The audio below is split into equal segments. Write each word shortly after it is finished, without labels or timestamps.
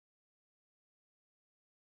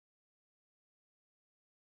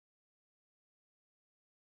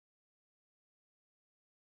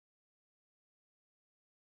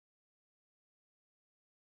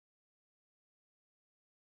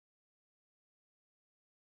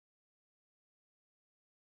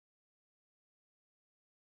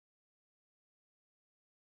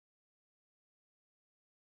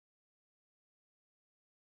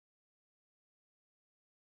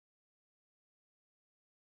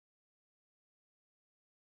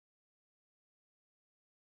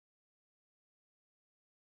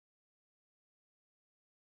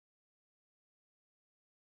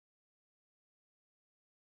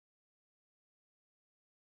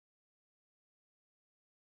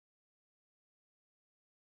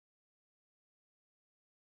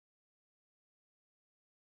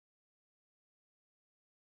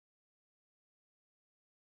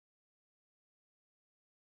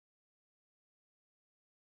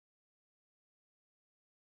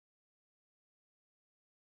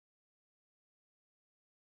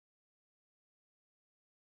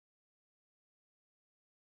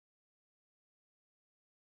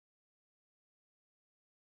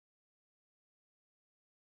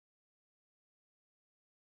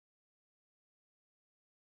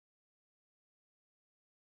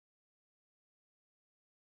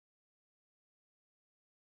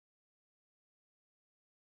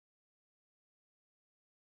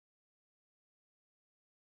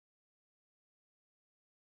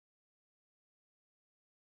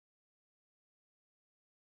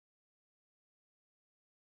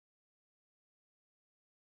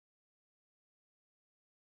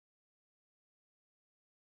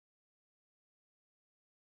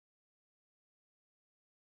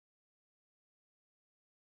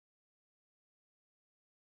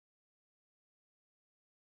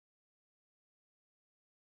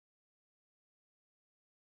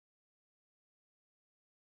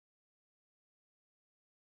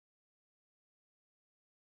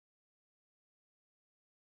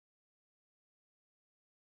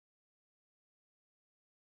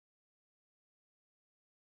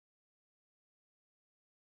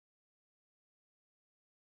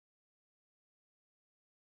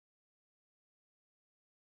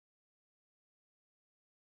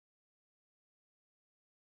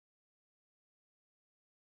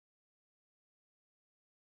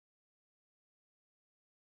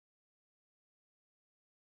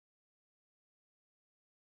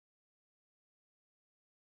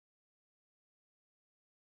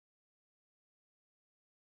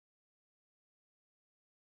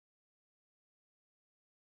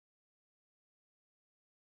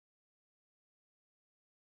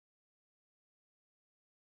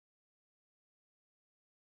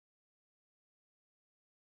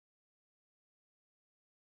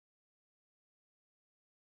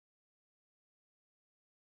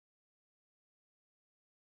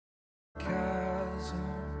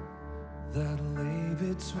that lay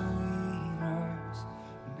between us,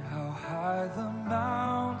 and how high the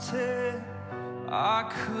mountain I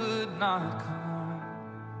could not climb.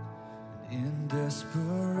 And in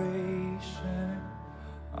desperation,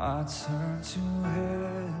 I turned to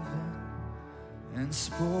heaven and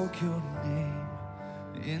spoke your name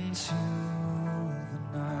into the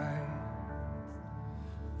night.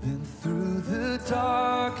 Then through the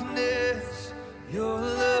darkness, your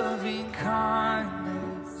loving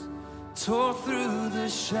kindness tore through the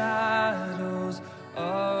shadows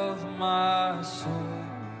of my soul.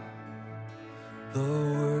 The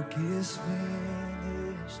work is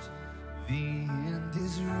finished, the end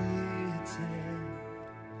is written.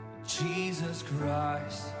 Jesus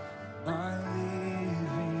Christ, my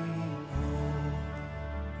living hope.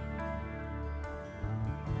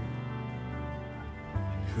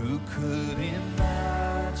 And who could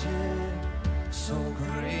imagine so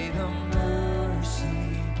great a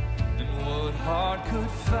mercy? And what heart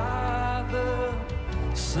could fathom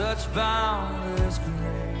such boundless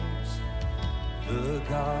grace? The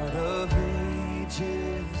God of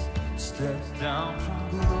ages stepped down from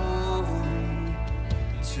glory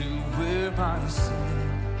to wear my sin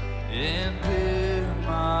and bear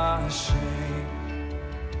my shame.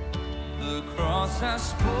 The cross has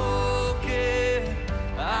spoken,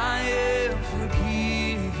 I am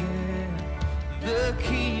forgiven. The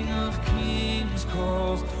King of Kings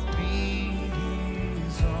calls me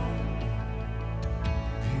his own.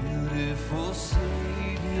 Beautiful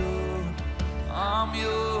Savior, I'm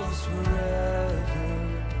yours forever.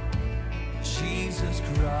 Jesus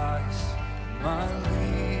Christ, my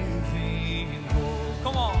living hope.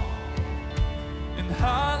 Come on. And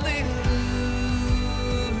hallelujah,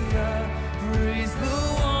 praise the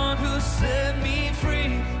one who set me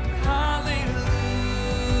free. Hallelujah,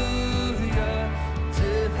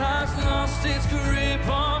 death has lost its grip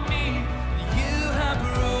on me. You have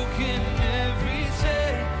broken every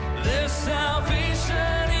chain. There's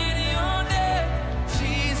salvation in your name,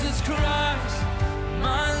 Jesus Christ,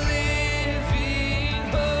 my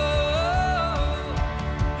living hope.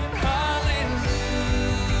 And hallelujah,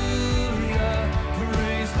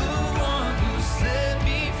 praise the one who set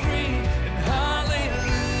me free. And hallelujah,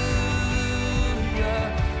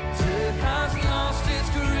 death has lost its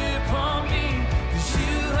grip on me, 'cause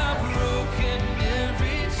you have broken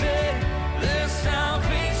every chain. There's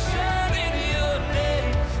salvation in your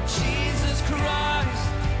name, Jesus Christ,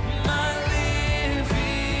 my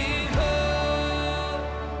living hope.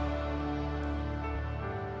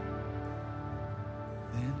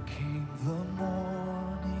 Then came the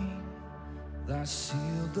morning that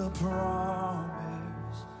sealed the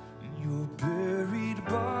promise, and your buried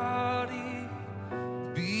body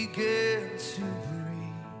began to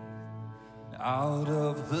breathe. Out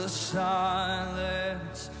of the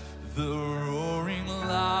silence, the roaring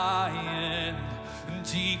lion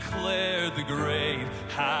declared the grave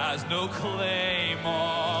has no claim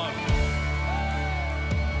on me.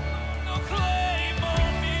 No claim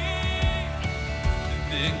on me.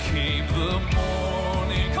 Then came the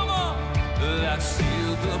morning, come on, that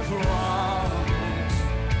sealed the promise.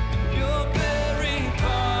 Your buried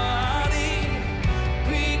body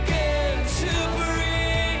began to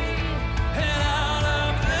breathe, and out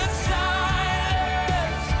of the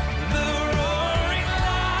silence, the roaring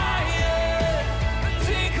lion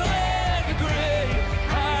declared the grave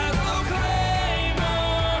has no claim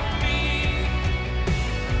on me.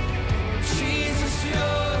 Jesus,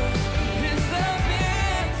 yours is the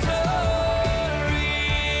victory.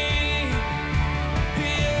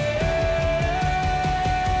 Yeah.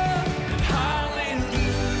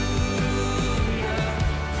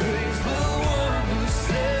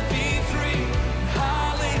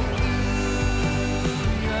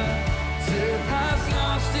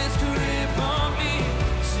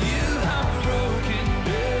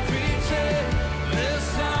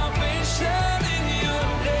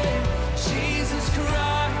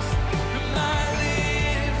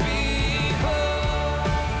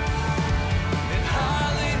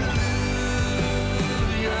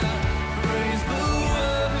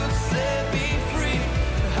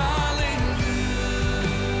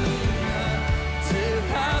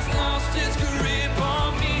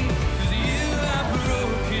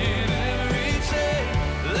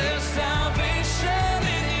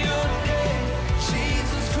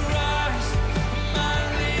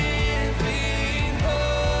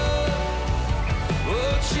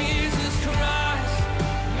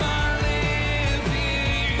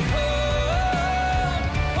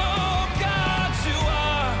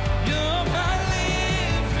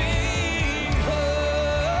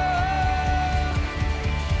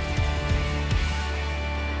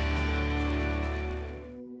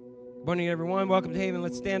 morning, everyone. Welcome to Haven.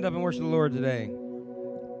 Let's stand up and worship the Lord today.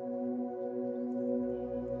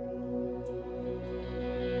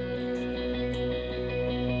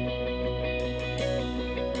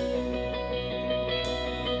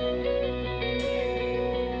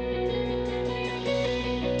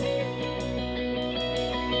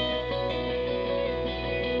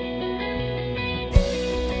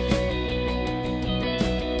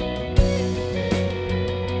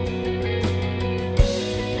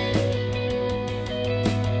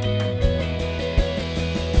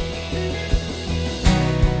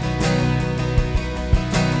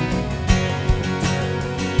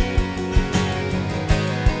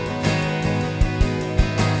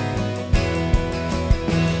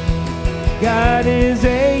 God is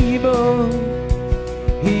able,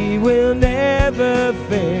 He will never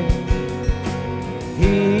fail.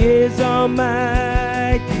 He is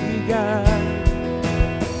Almighty God,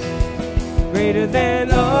 greater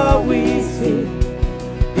than all we see,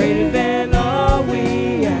 greater than all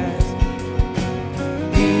we ask.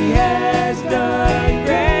 He has done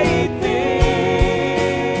great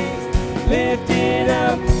things, lifted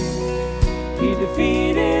up, He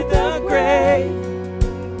defeated the grave,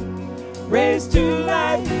 raised to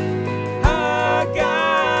life. Our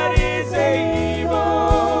God is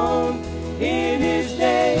able. In His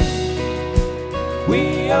name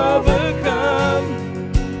we overcome.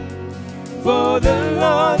 For the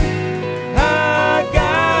Lord, our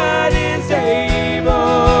God is able.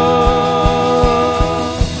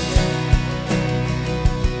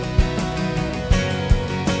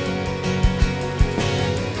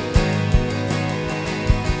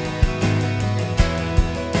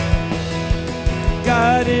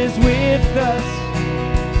 God is with us.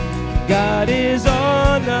 God is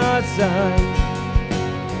on our side.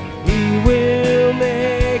 He will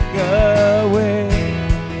make a way.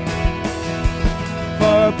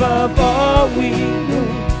 Far above all we know,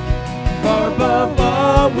 far above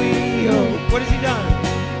all we hope. What has He done?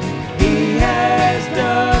 He has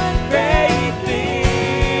done great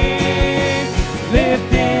things.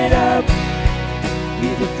 Lifted up, He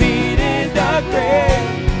defeated the grave,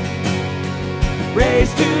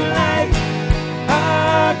 raised to life.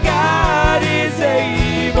 Our God is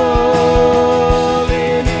able.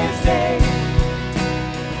 In His name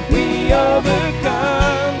we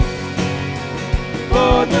overcome.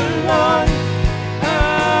 For the Lord,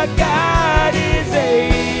 our God is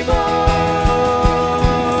able.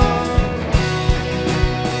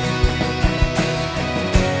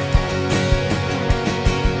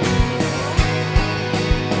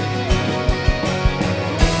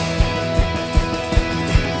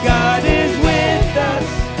 God is with us.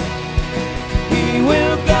 He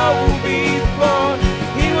will go before.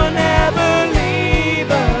 He will never leave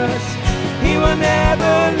us. He will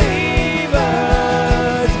never leave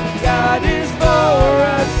us. God is for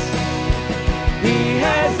us. He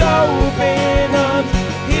has open arms.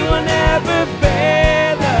 He will never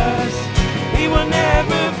fail us. He will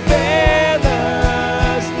never fail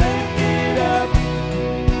us. Lift it up.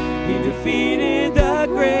 He defeated the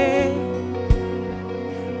grave,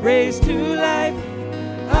 raised to life.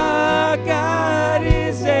 Our God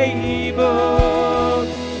is able.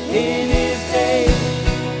 In His name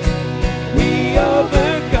we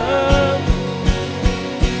overcome.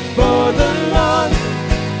 For the Lord,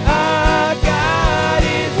 our God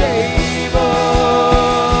is able.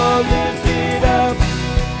 Lift it up.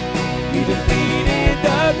 He defeated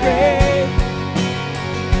the grave,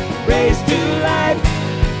 raised to life.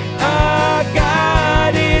 Our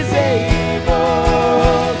God is able.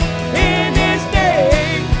 In His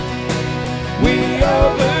name we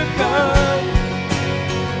overcome.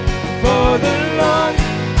 For the Lord,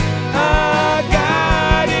 our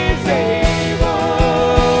God is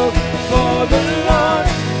able. For the Lord,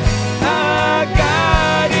 our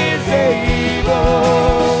God is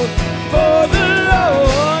able. For the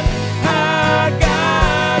Lord, our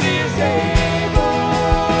God is able.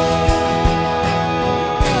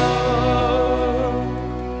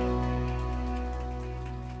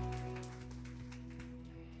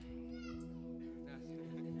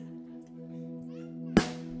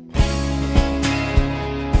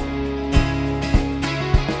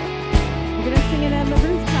 We're going to sing it on the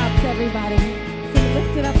rooftops, everybody. Sing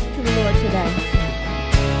Lift It Up to the Lord today.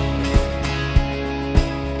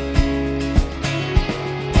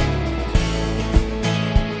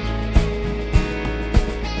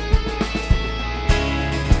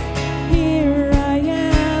 Here I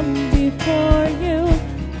am before you,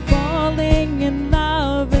 falling in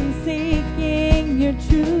love and seeking your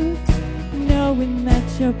truth, knowing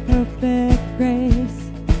that your perfect grace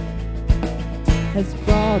has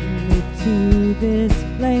brought me to this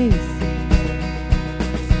place.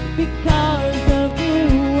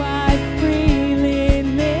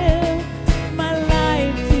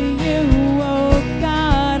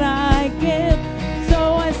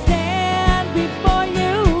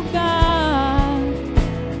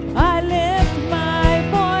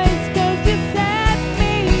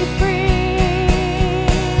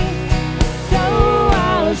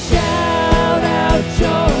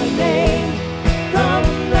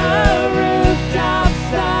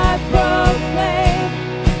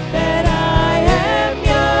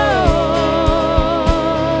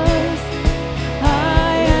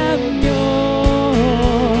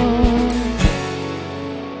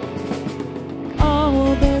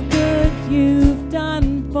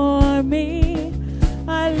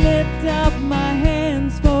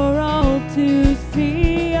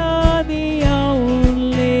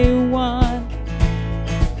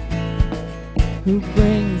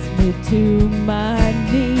 to my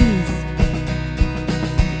knees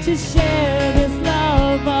to share this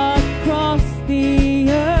love across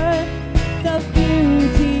the earth, the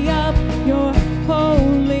beauty of your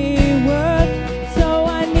holy word. So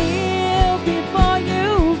I kneel before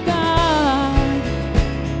you, God.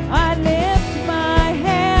 I lift my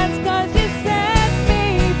hands 'cause you set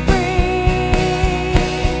me free.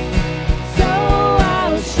 So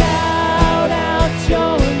I'll shout out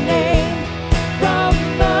your name from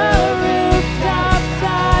the rooftops. I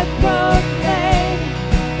proclaim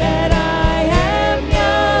that I am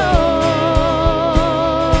yours.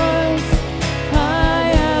 I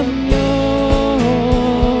am yours.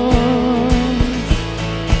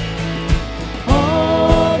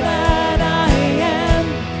 All that I am,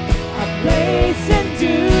 I place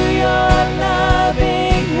into your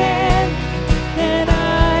loving hand, and I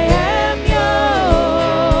am yours.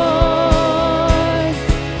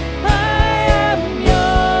 I am yours.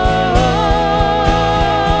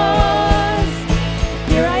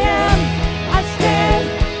 Here I am, I stand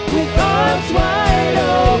with arms wide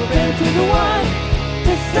open to the one,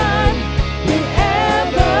 the Son, the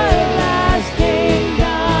everlasting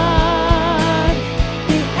God,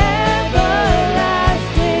 the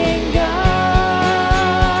everlasting God.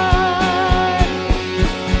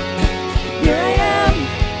 Here I am,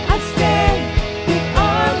 I stand with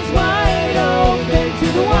arms wide open to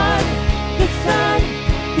the one, the Son,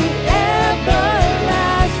 the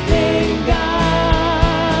everlasting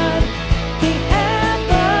God, the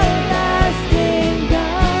everlasting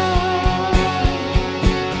God.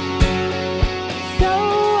 So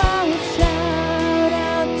I'll shout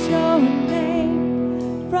out your name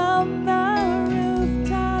from the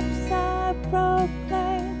rooftops. I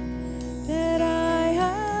proclaim that I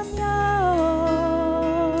am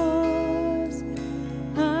yours.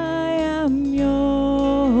 I am yours.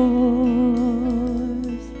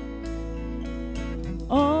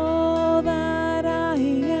 All that I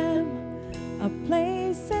am, I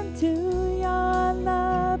place into your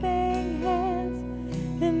loving hands,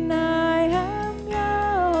 and I am yours.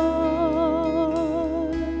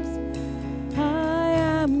 I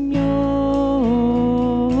am yours.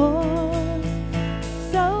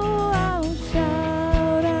 So I'll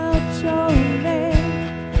shout out your name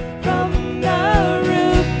from the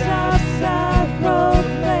rooftops. I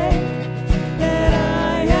proclaim that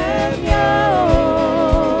I am yours.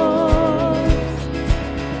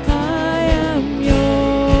 I am yours.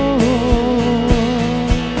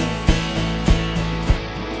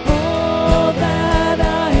 All that I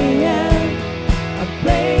am, I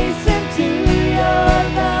place into your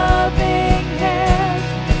loving hands,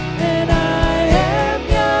 and I am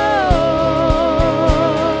yours.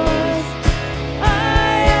 I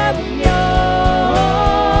am yours.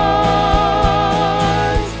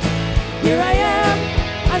 Here I am,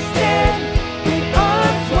 I stand with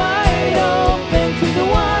arms wide open to the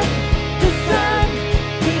one, the Son,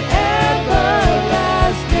 the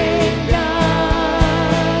everlasting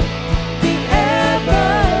God, the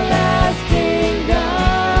everlasting God.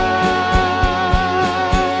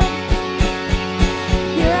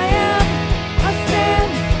 Here I am, I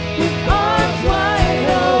stand with arms wide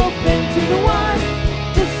open to the one,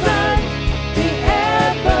 the Son, the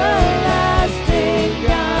everlasting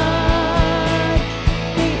God,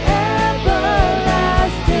 the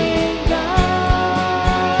everlasting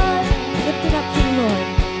God. Lift it up to the Lord.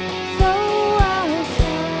 So I'll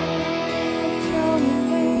shout your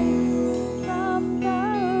name from the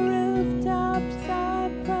rooftops. I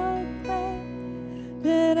proclaim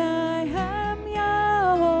that I am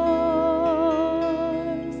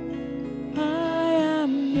yours. I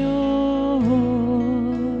am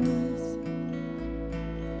yours.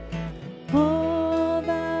 All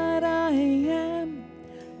that I am,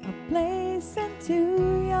 I place into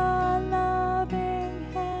your loving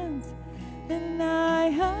hands, and I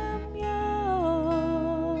am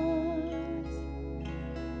yours.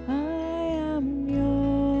 I am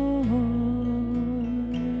yours.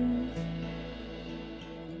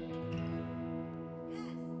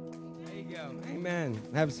 There you go. Amen.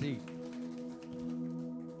 Have a seat.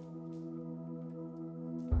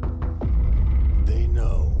 They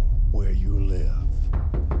know where you live.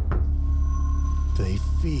 They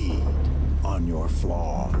feed on your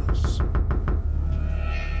flaws.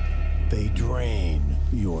 They drain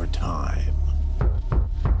your time.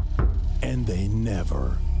 And they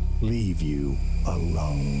never leave you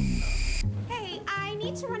alone. Hey, I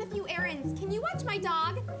need to run a few errands. Can you watch my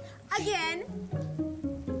dog? Again.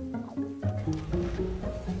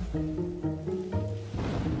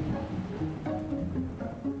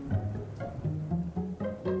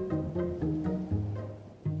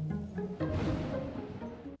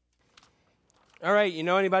 All right, you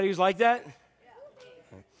know anybody who's like that?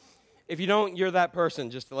 If you don't, you're that person,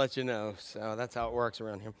 just to let you know. So that's how it works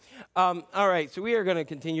around here. All right, so we are going to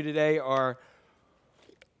continue today our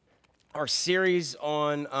series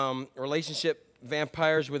on relationship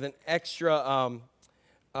vampires with an extra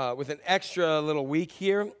little week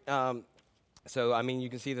here. So I mean, you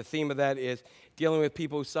can see the theme of that is dealing with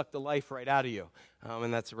people who suck the life right out of you,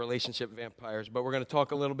 and that's relationship vampires. But we're going to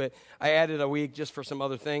talk a little bit. I added a week just for some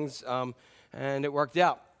other things, and it worked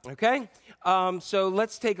out. Okay, so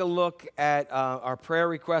let's take a look at our prayer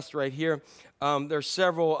request right here. There's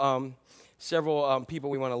several people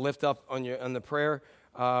we want to lift up on the prayer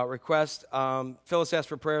request. Phyllis asked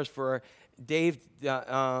for prayers for Dave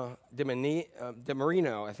DeMarino,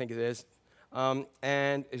 I think it is,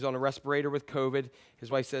 and is on a respirator with COVID.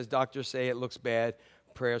 His wife says doctors say it looks bad.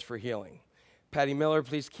 Prayers for healing. Patty Miller,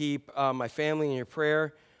 please keep my family in your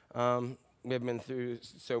prayer. We've been through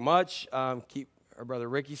so much. Keep our brother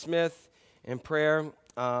Ricky Smith in prayer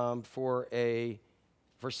for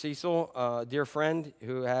Cecil, a dear friend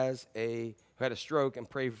who had a stroke, and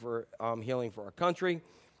pray for healing for our country.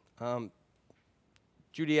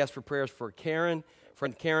 Judy asked for prayers for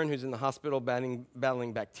friend Karen, who's in the hospital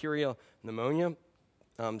battling bacterial pneumonia.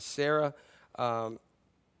 Joanna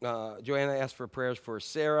asked for prayers for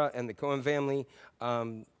Sarah and the Cohen family.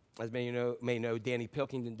 As many of you may know, Danny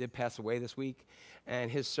Pilkington did pass away this week,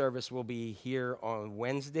 and his service will be here on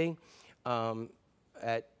Wednesday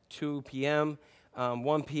at 2 p.m.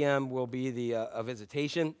 1 p.m. will be a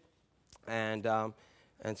visitation, and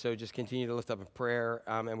so just continue to lift up a prayer,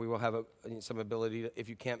 and we will have some ability, if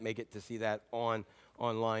you can't make it, to see that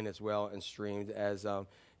online as well and streamed. As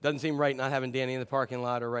doesn't seem right not having Danny in the parking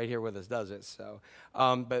lot or right here with us, does it? So,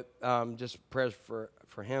 but just prayers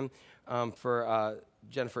for him, for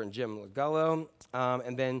Jennifer and Jim Lagullo,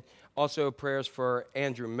 and then also prayers for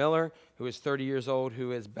Andrew Miller, who is 30 years old,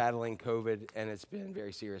 who is battling COVID, and it's been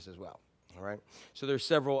very serious as well. All right, so there's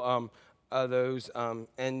several of those,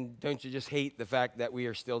 and don't you just hate the fact that we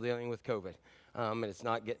are still dealing with COVID, and it's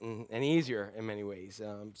not getting any easier in many ways.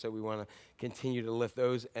 So we want to continue to lift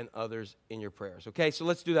those and others in your prayers. Okay, so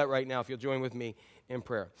let's do that right now. If you'll join with me in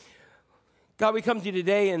prayer. God, we come to you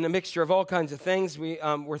today in a mixture of all kinds of things.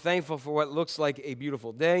 We're thankful for what looks like a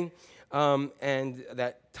beautiful day, and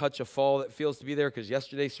that touch of fall that feels to be there, because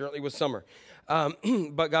yesterday certainly was summer.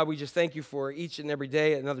 But God, we just thank you for each and every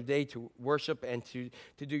day, another day to worship and to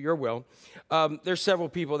do your will. There's several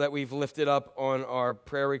people that we've lifted up on our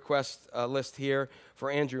prayer request list here.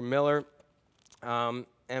 For Andrew Miller, and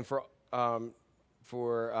for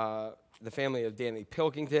the family of Danny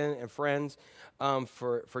Pilkington and friends,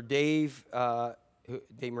 for Dave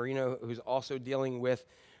Marino, who's also dealing with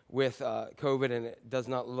COVID, and it does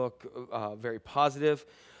not look very positive.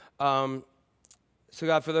 So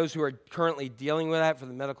God, for those who are currently dealing with that, for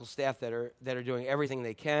the medical staff that are doing everything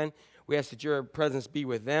they can, we ask that your presence be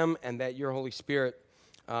with them and that your Holy Spirit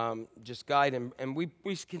just guide them. And we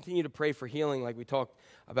continue to pray for healing like we talked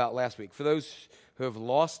about last week. For those who have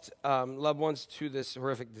lost loved ones to this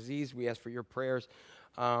horrific disease, we ask for your prayers.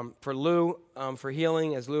 For Lou, for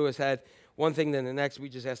healing, as Lou has had one thing then the next, we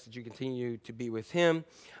just ask that you continue to be with him.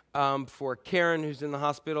 For Karen, who's in the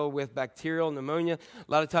hospital with bacterial pneumonia,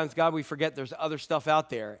 a lot of times, God, we forget there's other stuff out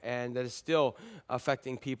there and that is still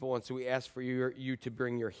affecting people, and so we ask for you to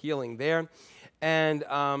bring your healing there. And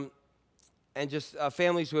just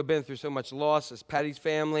families who have been through so much loss, as Patty's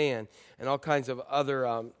family and all kinds of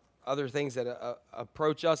other things that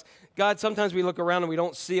approach us. God, sometimes we look around and we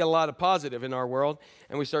don't see a lot of positive in our world,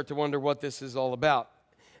 and we start to wonder what this is all about.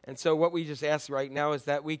 And so what we just ask right now is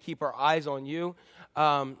that we keep our eyes on you,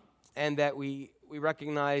 and that we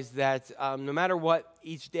recognize that no matter what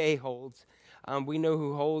each day holds, we know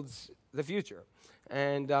who holds the future.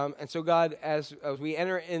 And so, God, as we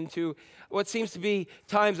enter into what seems to be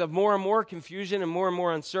times of more and more confusion and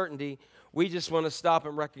more uncertainty, we just want to stop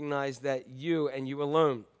and recognize that you and you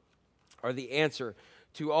alone are the answer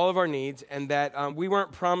to all of our needs, and that we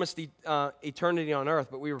weren't promised eternity on earth,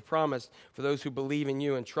 but we were promised, for those who believe in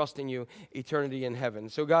you and trust in you, eternity in heaven.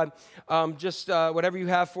 So God, just whatever you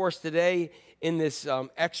have for us today in this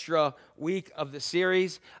extra week of the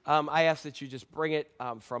series, I ask that you just bring it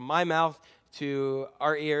from my mouth to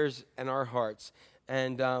our ears and our hearts,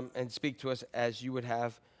 and speak to us as you would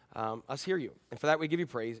have us hear you. And for that, we give you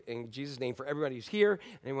praise in Jesus' name. For everybody who's here,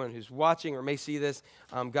 anyone who's watching or may see this,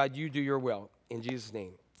 God, you do your will. In Jesus'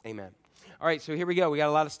 name, amen. All right, so here we go. We got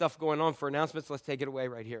a lot of stuff going on for announcements. Let's take it away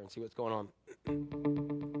right here and see what's going on.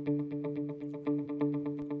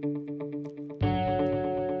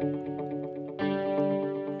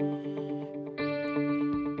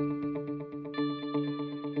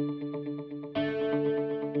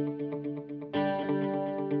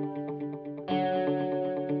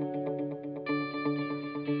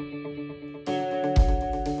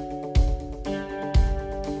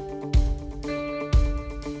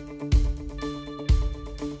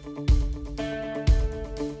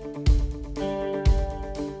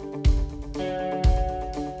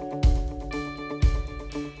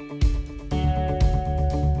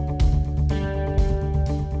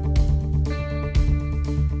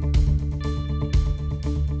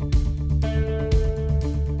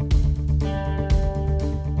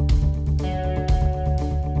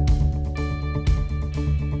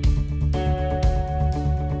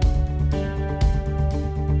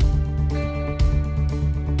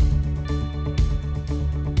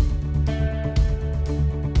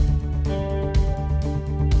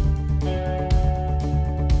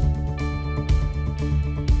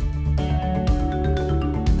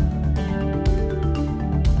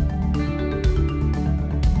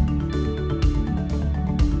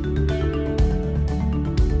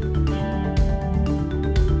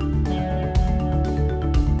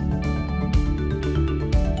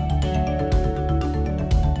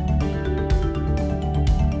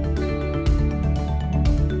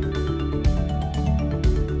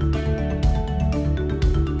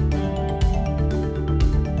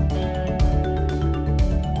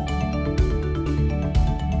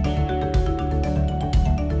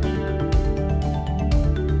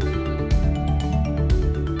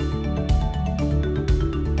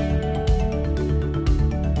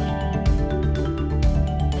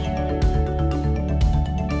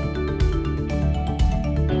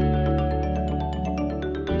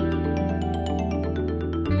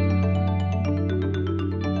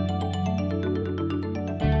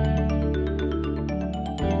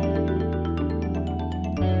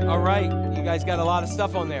 All right, you guys got a lot of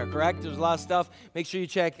stuff on there, correct? There's a lot of stuff. Make sure you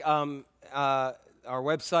check our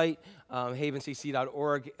website,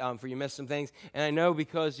 havencc.org, for you missed some things. And I know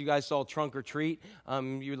because you guys saw Trunk or Treat,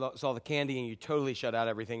 you saw the candy and you totally shut out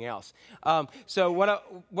everything else. So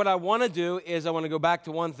what I want to do is I want to go back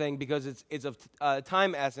to one thing because it's of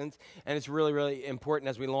time essence and it's really, really important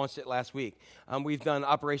as we launched it last week. We've done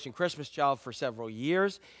Operation Christmas Child for several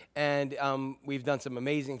years, and we've done some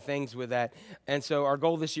amazing things with that. And so our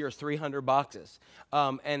goal this year is 300 boxes.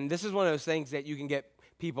 And this is one of those things that you can get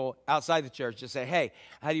people outside the church to say, hey,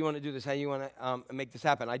 how do you want to do this? How do you want to make this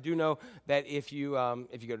happen? I do know that if you go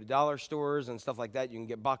to dollar stores and stuff like that, you can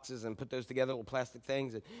get boxes and put those together, little plastic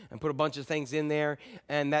things, and put a bunch of things in there.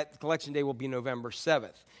 And that collection day will be November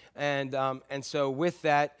 7th. And so with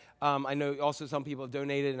that, I know also some people have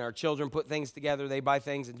donated, and our children put things together. They buy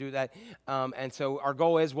things and do that. And so our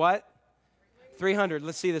goal is what? 300.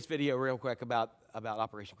 Let's see this video real quick about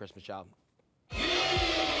Operation Christmas Child.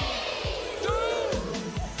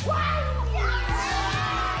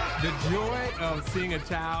 The joy of seeing a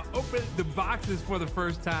child open the boxes for the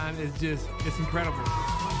first time is it's incredible.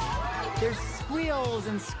 There's squeals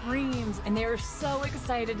and screams, and they're so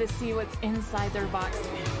excited to see what's inside their box.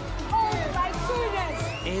 Oh my goodness!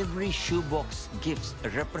 Every shoebox gift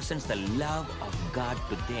represents the love of God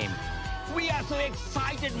to them. We are so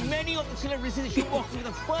excited. Many of the children receive the shoebox for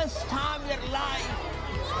the first time in their life.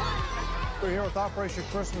 We're here with Operation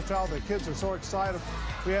Christmas Child. The kids are so excited.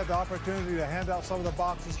 We had the opportunity to hand out some of the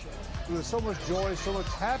boxes with so much joy, so much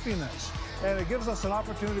happiness, and it gives us an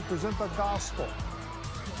opportunity to present the gospel.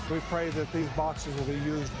 We pray that these boxes will be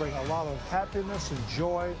used to bring a lot of happiness and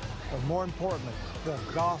joy, but more importantly, the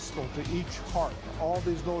gospel to each heart, all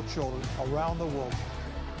these little children around the world.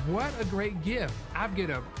 What a great gift. I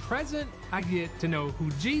get a present, I get to know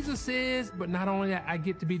who Jesus is, but not only that, I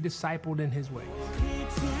get to be discipled in his ways.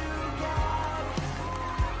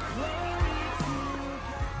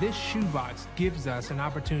 This shoebox gives us an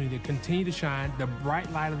opportunity to continue to shine the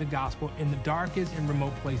bright light of the gospel in the darkest and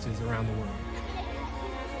remote places around the world.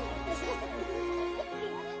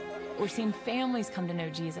 We're seeing families come to know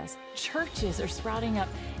Jesus. Churches are sprouting up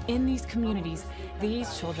in these communities.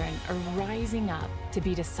 These children are rising up to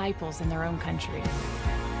be disciples in their own country.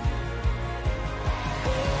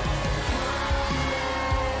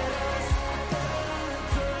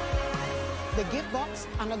 The gift box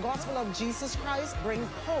and the gospel of Jesus Christ bring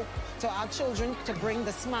hope to our children to bring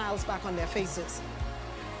the smiles back on their faces.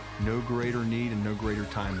 No greater need and no greater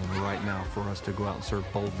time than right now for us to go out and serve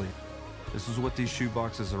boldly. This is what these shoe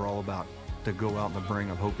boxes are all about, to go out and to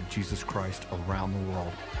bring a hope of Jesus Christ around the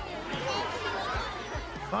world.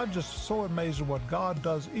 I'm just so amazed at what God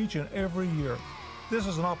does each and every year. This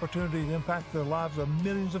is an opportunity to impact the lives of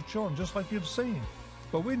millions of children, just like you've seen.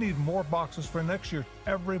 But we need more boxes for next year.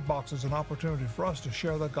 Every box is an opportunity for us to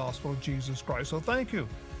share the gospel of Jesus Christ. So thank you,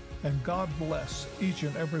 and God bless each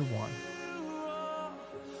and every one.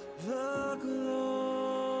 The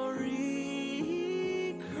glory,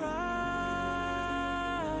 Christ,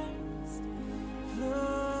 the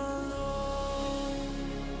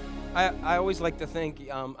Lord. I always like to think,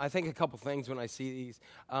 I think a couple things when I see these.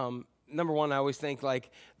 Number one, I always think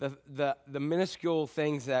like the minuscule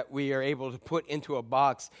things that we are able to put into a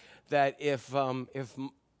box that if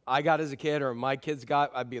I got as a kid or my kids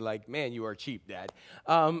got, I'd be like, man, you are cheap, Dad.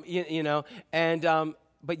 You know, and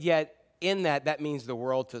but yet in that means the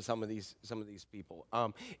world to some of these people.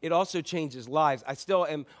 It also changes lives. I still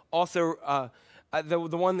am also. The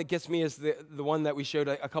one that gets me is the one that we showed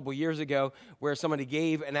a couple years ago where somebody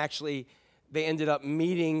gave and actually they ended up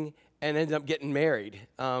meeting and ended up getting married.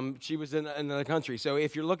 She was in another country. So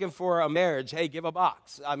if you're looking for a marriage, hey, give a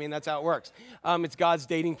box. I mean, that's how it works. It's God's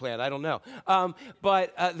dating plan. I don't know.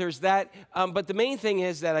 But there's that. But the main thing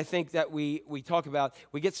is that I think that we talk about,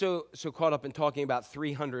 we get so caught up in talking about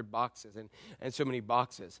 300 boxes and so many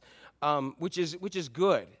boxes, which is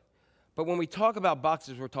good. But when we talk about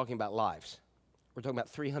boxes, we're talking about lives. We're talking about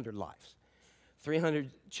 300 lives. 300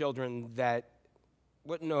 children that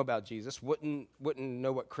wouldn't know about Jesus, wouldn't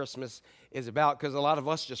know what Christmas is about, because a lot of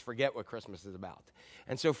us just forget what Christmas is about.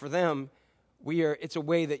 And so for them, it's a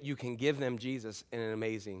way that you can give them Jesus in an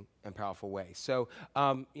amazing and powerful way. So,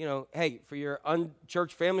 you know, hey, for your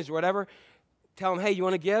unchurched families or whatever, tell them, hey, you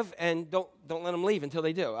want to give, and don't let them leave until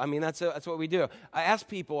they do. I mean, that's what we do. I ask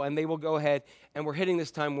people, and they will go ahead, and we're hitting this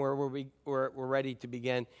time where we're ready to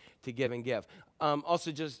begin to give and give.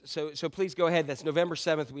 Also, just so please go ahead. That's November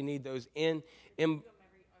 7th. We need those in.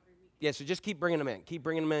 Yeah, so just keep bringing them in. Keep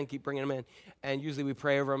bringing them in. Keep bringing them in. And usually we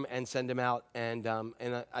pray over them and send them out. And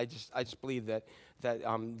I just believe that that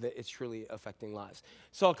it's truly affecting lives.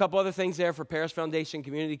 So a couple other things there for Paris Foundation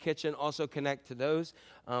Community Kitchen. Also connect to those.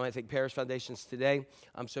 I think Paris Foundation's today.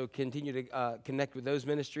 So continue to connect with those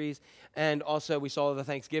ministries. And also we saw the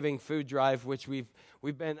Thanksgiving food drive, which we've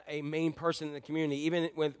been a main person in the community. Even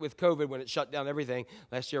with COVID, when it shut down everything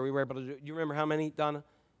last year, we were able to do. Do you remember how many, Donna?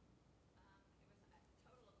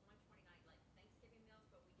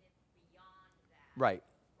 Right.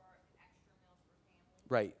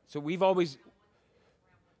 Right. So we've always,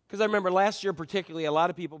 because I remember last year particularly, a lot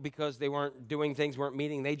of people, because they weren't doing things, weren't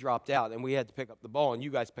meeting, they dropped out, and we had to pick up the ball, and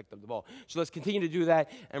you guys picked up the ball. So let's continue to do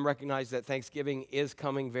that and recognize that Thanksgiving is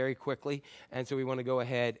coming very quickly, and so we want to go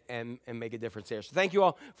ahead and make a difference there. So thank you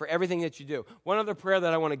all for everything that you do. One other prayer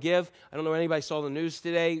that I want to give, I don't know if anybody saw the news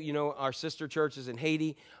today, you know, our sister churches in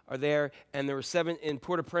Haiti are there, and there were in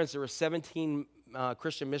Port-au-Prince, there were 17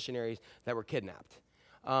 Christian missionaries that were kidnapped.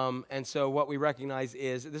 And so what we recognize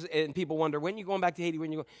is, and people wonder, when are you going back to Haiti?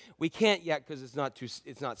 When you go? We can't yet because it's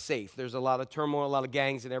not safe. There's a lot of turmoil, a lot of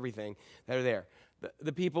gangs and everything that are there.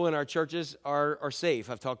 The people in our churches are safe.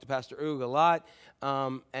 I've talked to Pastor Oog a lot,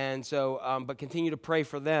 but continue to pray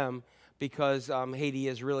for them because Haiti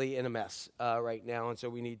is really in a mess right now, and so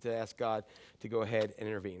we need to ask God to go ahead and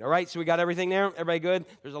intervene. All right, so we got everything there? Everybody good?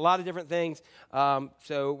 There's a lot of different things,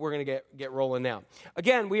 so we're going to get rolling now.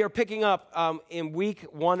 Again, we are picking up in week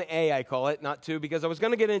 1A, I call it, not 2, because I was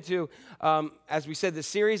going to get into, as we said, this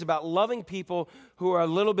series about loving people who are a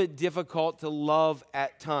little bit difficult to love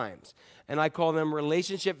at times, and I call them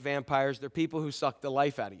relationship vampires. They're people who suck the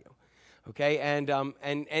life out of you. Okay, and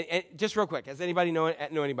just real quick, does anybody know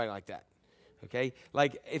anybody like that? Okay,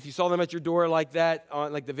 like if you saw them at your door like that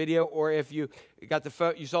on like the video, or if you got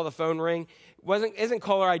you saw the phone ring. Isn't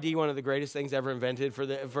caller ID one of the greatest things ever invented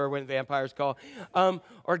for when vampires call?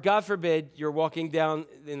 Or God forbid, you're walking down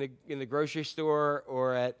in the grocery store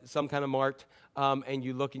or at some kind of mart, and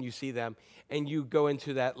you look and you see them, and you go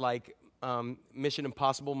into that like Mission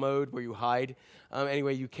Impossible mode where you hide any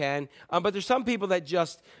way you can. But there's some people that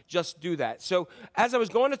just do that. So as I was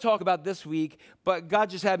going to talk about this week, but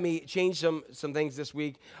God just had me change some things this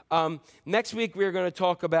week. Next week we're going to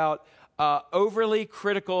talk about overly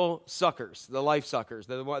critical suckers, the life suckers,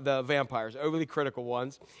 the vampires, overly critical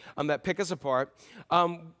ones that pick us apart.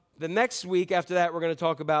 The next week after that, we're going to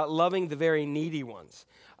talk about loving the very needy ones.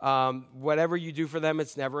 Whatever you do for them,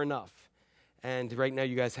 it's never enough. And right now,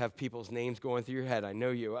 you guys have people's names going through your head. I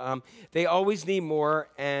know you. They always need more,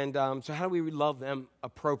 and so how do we love them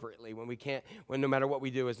appropriately when no matter what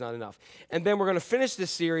we do is not enough? And then we're going to finish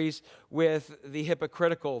this series with the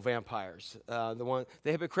hypocritical vampires, the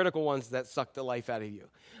hypocritical ones that suck the life out of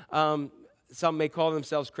you. Some may call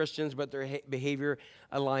themselves Christians, but their behavior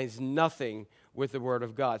aligns nothing with the Word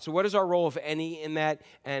of God. So what is our role, if any, in that,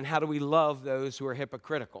 and how do we love those who are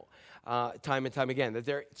hypocritical? Time and time again, that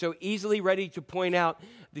they're so easily ready to point out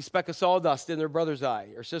the speck of sawdust in their brother's eye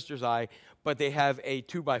or sister's eye, but they have a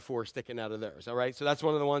 2x4 sticking out of theirs, all right? So that's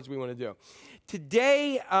one of the ones we want to do.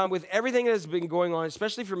 Today, with everything that has been going on,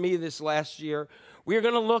 especially for me this last year, we are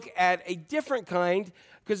going to look at a different kind,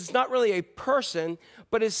 because it's not really a person,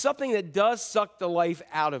 but it's something that does suck the life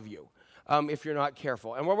out of you. If you're not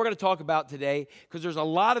careful. And what we're going to talk about today, because there's a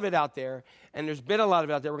lot of it out there, and there's been a lot of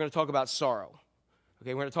it out there, we're going to talk about sorrow.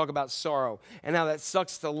 Okay, we're going to talk about sorrow and how that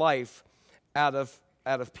sucks the life out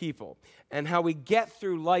of people, and how we get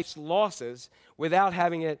through life's losses without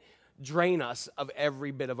having it drain us of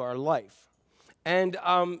every bit of our life. And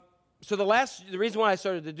so the reason why I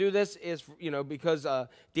started to do this is, because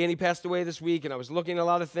Danny passed away this week, and I was looking at a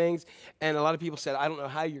lot of things, and a lot of people said, I don't know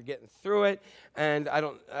how you're getting through it, and I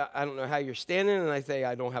don't know how you're standing, and I say,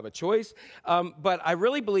 I don't have a choice. But I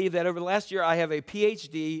really believe that over the last year, I have a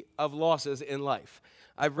PhD of losses in life.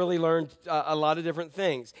 I've really learned a lot of different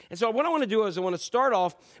things. And so what I want to do is I want to start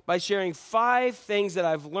off by sharing 5 things that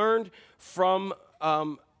I've learned from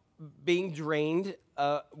being drained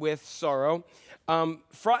with sorrow,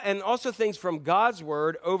 and also things from God's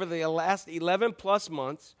Word over the last 11 plus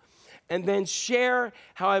months, and then share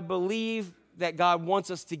how I believe that God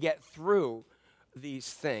wants us to get through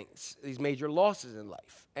these things, these major losses in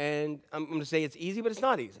life. And I'm going to say it's easy, but it's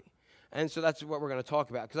not easy. And so that's what we're going to talk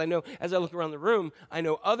about. Because I know, as I look around the room, I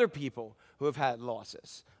know other people who have had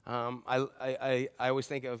losses. I always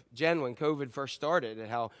think of Jen when COVID first started, and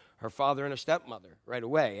how her father and her stepmother right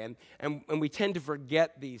away. And we tend to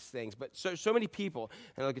forget these things. But so many people,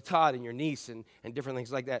 and look at Todd and your niece and different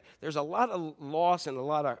things like that. There's a lot of loss and a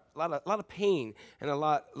lot of pain and a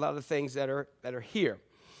lot of things that are here.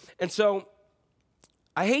 And so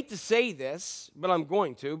I hate to say this, but I'm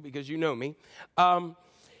going to, because you know me.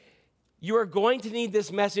 You are going to need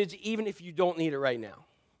this message even if you don't need it right now.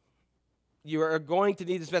 You are going to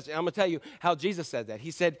need this message. I'm going to tell you how Jesus said that.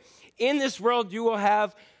 He said, in this world you will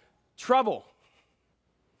have trouble.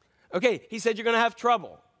 Okay, he said you're going to have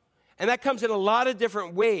trouble. And that comes in a lot of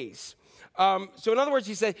different ways. So in other words,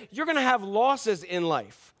 he said, you're going to have losses in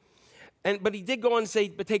life. But he did go on to say,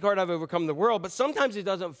 but take heart, I've overcome the world. But sometimes it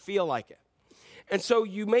doesn't feel like it. And so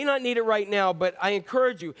you may not need it right now, but I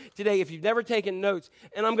encourage you today, if you've never taken notes,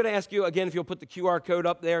 and I'm going to ask you again if you'll put the QR code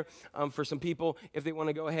up there for some people, if they want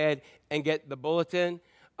to go ahead and get the bulletin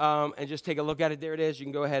and just take a look at it. There it is. You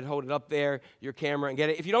can go ahead, hold it up there, your camera, and get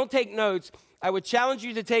it. If you don't take notes, I would challenge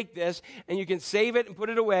you to take this, and you can save it and put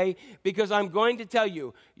it away, because I'm going to tell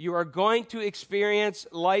you, you are going to experience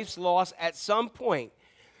life's loss at some point,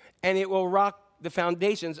 and it will rock the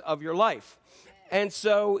foundations of your life. And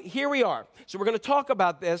so here we are. So we're going to talk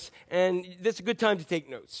about this, and this is a good time to take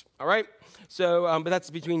notes, all right? So, but that's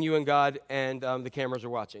between you and God, and the cameras are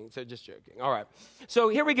watching, so just joking. All right. So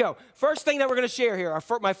here we go. First thing that we're going to share here,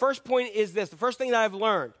 my first point is this. The first thing that I've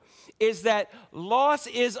learned is that loss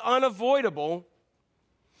is unavoidable,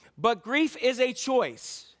 but grief is a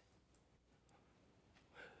choice.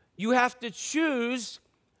 You have to choose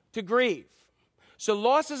to grieve. So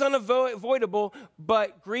loss is unavoidable,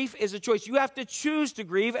 but grief is a choice. You have to choose to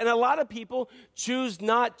grieve, and a lot of people choose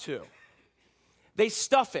not to. They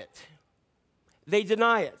stuff it. They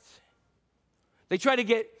deny it. They try to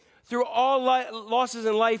get through all losses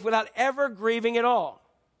in life without ever grieving at all.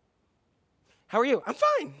 How are you? I'm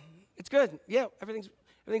fine. It's good. Yeah, everything's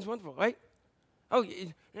wonderful, right? Oh,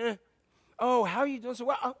 oh, how are you doing so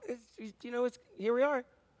well? Oh, it's here we are.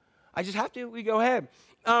 I just have to. We go ahead.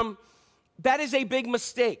 That is a big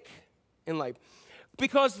mistake in life,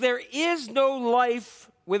 because there is no life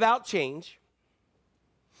without change.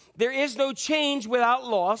 There is no change without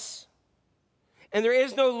loss, and there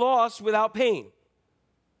is no loss without pain.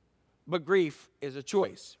 But grief is a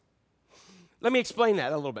choice. Let me explain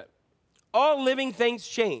that a little bit. All living things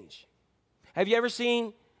change. Have you ever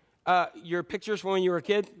seen your pictures from when you were a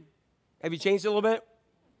kid? Have you changed a little bit?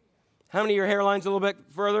 How many of your hairline's a little bit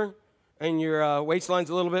further? And your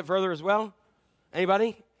waistline's a little bit further as well?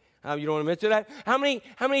 Anybody? You don't want to admit to that? How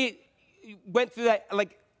many went through that?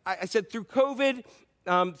 Like I said, through COVID,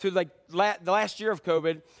 through like the last year of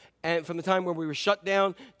COVID, and from the time where we were shut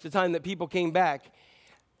down to the time that people came back,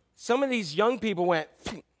 some of these young people went,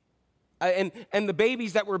 and the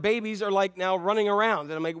babies that were babies are like now running around.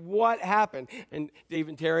 And I'm like, what happened? And Dave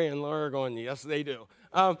and Terry and Laura are going, yes, they do.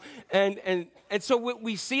 And so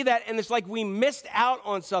we see that, and it's like we missed out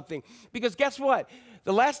on something. Because guess what?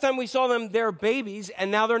 The last time we saw them, they're babies,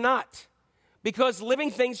 and now they're not. Because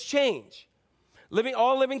living things change.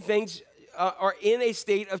 All living things are in a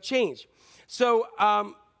state of change. So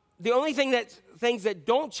the only things that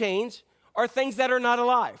don't change are things that are not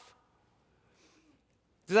alive.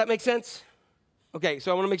 Does that make sense? Okay, so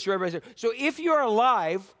I want to make sure everybody's here. So if you're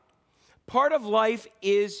alive, part of life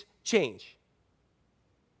is change.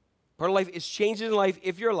 Part of life is changes in life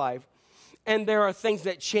if you're alive. And there are things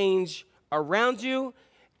that change around you,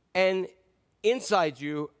 and inside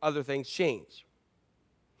you, other things change.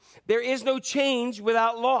 There is no change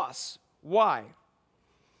without loss. Why?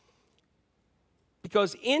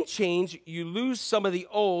 Because in change, you lose some of the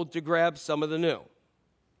old to grab some of the new.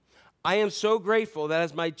 I am so grateful that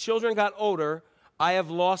as my children got older, I have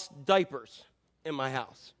lost diapers in my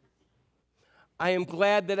house. I am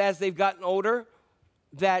glad that as they've gotten older,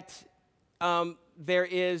 that there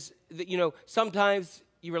is, sometimes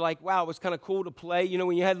you were like, wow, it was kind of cool to play.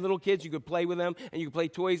 When you had little kids, you could play with them, and you could play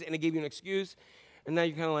toys, and it gave you an excuse. And now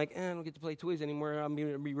you're kind of like, I don't get to play toys anymore. I'm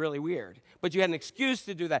going to be really weird. But you had an excuse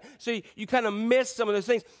to do that. So you kind of miss some of those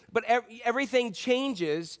things. But everything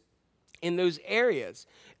changes in those areas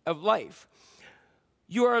of life.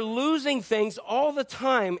 You are losing things all the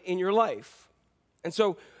time in your life. And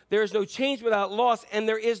so there is no change without loss, and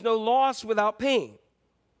there is no loss without pain.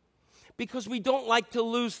 Because we don't like to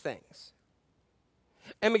lose things.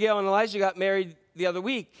 And Miguel and Elijah got married the other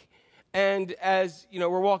week. And as,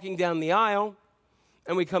 we're walking down the aisle,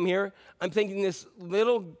 and we come here, I'm thinking this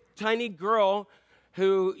little tiny girl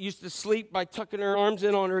who used to sleep by tucking her arms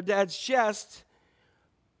in on her dad's chest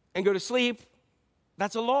and go to sleep,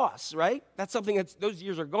 that's a loss, right? That's something those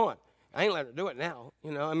years are gone. I ain't letting her do it now,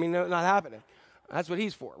 not happening. That's what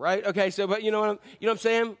he's for, right? Okay, so, but you know what I'm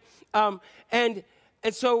saying?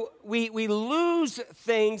 And so we lose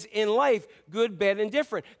things in life, good, bad, and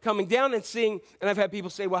different. Coming down and seeing, and I've had people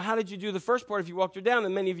say, well, how did you do the first part if you walked her down?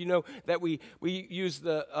 And many of you know that we used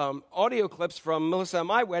the audio clips from Melissa and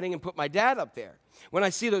my wedding and put my dad up there. When I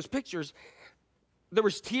see those pictures, there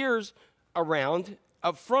was tears around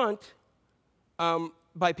up front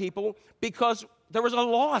by people because there was a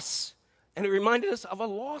loss And it reminded us of a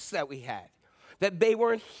loss that we had, that they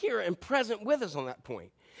weren't here and present with us on that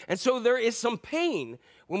point. And so there is some pain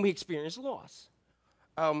when we experience loss.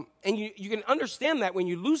 And you can understand that when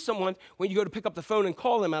you lose someone, when you go to pick up the phone and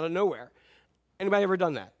call them out of nowhere. Anybody ever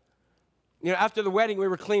done that? You know, after the wedding, we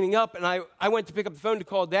were cleaning up, and I went to pick up the phone to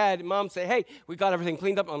call Dad, and Mom said, hey, we got everything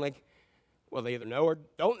cleaned up. I'm like, well, they either know or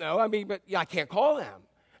don't know. I mean, but yeah, I can't call them.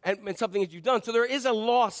 And something that you've done. So there is a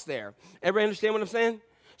loss there. Everybody understand what I'm saying?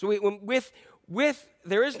 So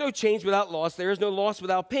there is no change without loss. There is no loss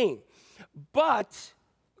without pain. But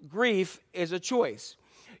grief is a choice.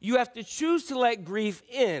 You have to choose to let grief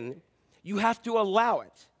in. You have to allow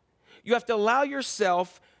it. You have to allow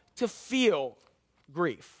yourself to feel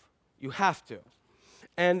grief. You have to.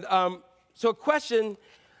 And so a question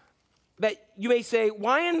that you may say,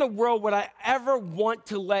 why in the world would I ever want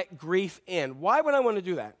to let grief in? Why would I want to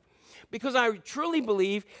do that? Because I truly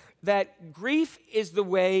believe that grief is the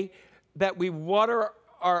way that we water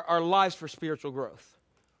our lives for spiritual growth.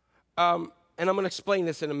 And I'm going to explain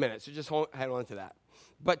this in a minute, so just head on to that.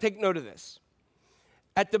 But take note of this.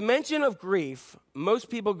 At the mention of grief, most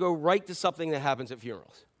people go right to something that happens at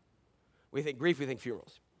funerals. We think grief, we think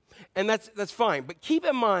funerals. And that's fine. But keep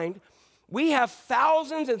in mind, we have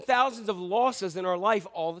thousands and thousands of losses in our life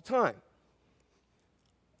all the time.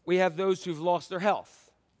 We have those who've lost their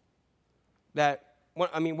health.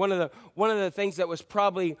 One of the things that was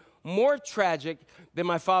probably more tragic than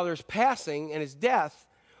my father's passing and his death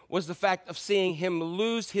was the fact of seeing him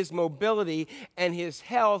lose his mobility and his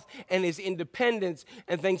health and his independence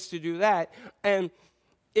and things to do that. And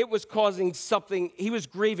it was causing something, he was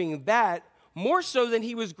grieving that more so than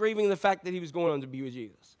he was grieving the fact that he was going on to be with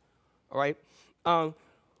Jesus. All right?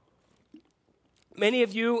 Many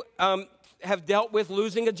of you have dealt with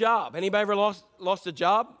losing a job. Anybody ever lost a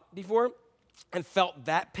job before and felt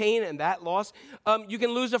that pain and that loss? You can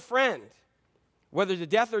lose a friend, whether to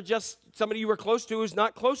death or just somebody you were close to who's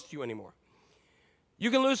not close to you anymore.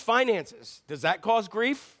 You can lose finances. Does that cause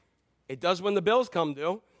grief? It does when the bills come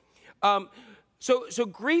due. So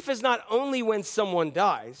grief is not only when someone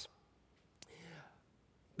dies.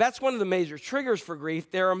 That's one of the major triggers for grief.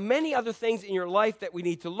 There are many other things in your life that we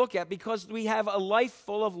need to look at because we have a life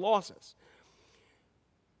full of losses.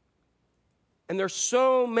 And there's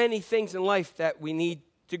so many things in life that we need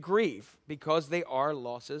to grieve because they are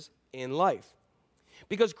losses in life.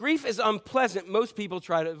 Because grief is unpleasant, most people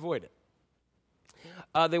try to avoid it.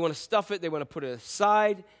 They want to stuff it. They want to put it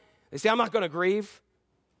aside. They say, I'm not going to grieve.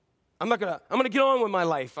 I'm going to get on with my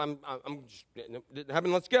life. I'm just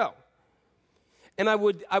having, let's go. And I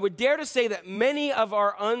would dare to say that many of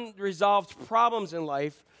our unresolved problems in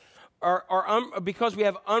life are because we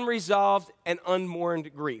have unresolved and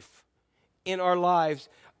unmourned grief in our lives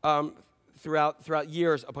throughout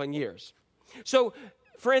years upon years. So,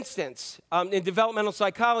 for instance, in developmental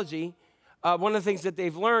psychology, one of the things that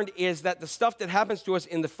they've learned is that the stuff that happens to us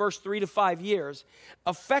in the first 3 to 5 years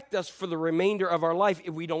affect us for the remainder of our life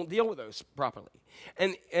if we don't deal with those properly.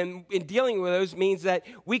 And in dealing with those means that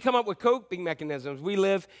we come up with coping mechanisms. We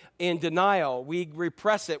live in denial. We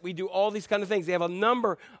repress it. We do all these kind of things. They have a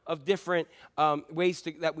number of different ways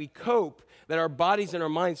that we cope, that our bodies and our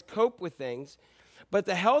minds cope with things. But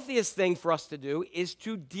the healthiest thing for us to do is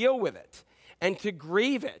to deal with it and to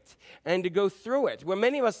grieve it and to go through it. Where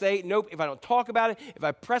many of us say, nope, if I don't talk about it, if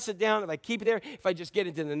I press it down, if I keep it there, if I just get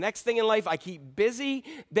into the next thing in life, I keep busy,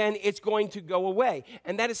 then it's going to go away.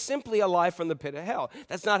 And that is simply a lie from the pit of hell.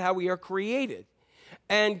 That's not how we are created.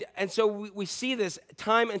 And so we see this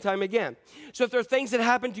time and time again. So if there are things that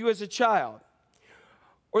happen to you as a child,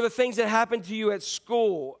 or the things that happen to you at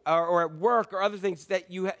school or at work or other things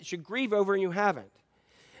that you should grieve over and you haven't,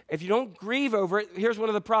 if you don't grieve over it, here's one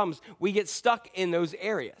of the problems. We get stuck in those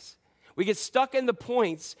areas. We get stuck in the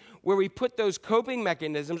points where we put those coping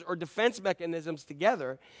mechanisms or defense mechanisms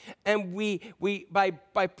together, and we by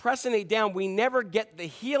pressing it down, we never get the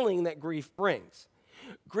healing that grief brings.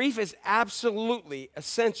 Grief is absolutely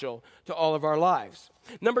essential to all of our lives.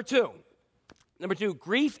 Number two,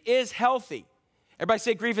 grief is healthy. Everybody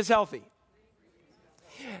say grief is healthy.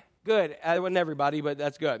 Good. It wasn't everybody, but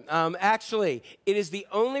that's good. Actually, it is the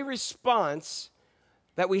only response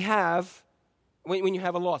that we have when you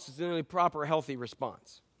have a loss. It's the only proper, healthy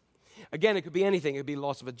response. Again, it could be anything. It could be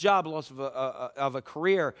loss of a job, loss of a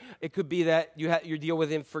career. It could be that you deal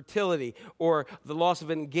with infertility or the loss of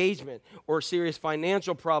an engagement or serious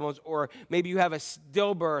financial problems, or maybe you have a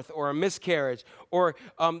stillbirth or a miscarriage or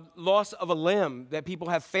loss of a limb, that people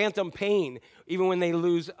have phantom pain even when they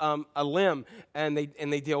lose a limb and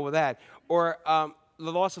they deal with that. Or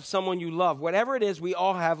the loss of someone you love. Whatever it is, we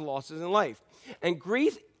all have losses in life. And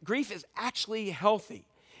grief is actually healthy.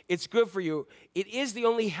 It's good for you. It is the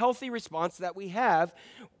only healthy response that we have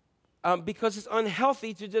because it's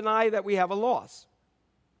unhealthy to deny that we have a loss.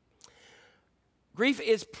 Grief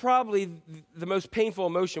is probably the most painful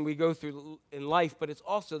emotion we go through in life, but it's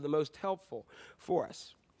also the most helpful for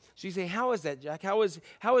us. So you say, how is that, Jack? How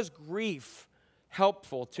is grief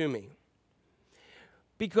helpful to me?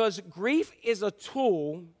 Because grief is a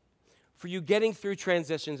tool for you getting through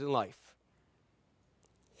transitions in life.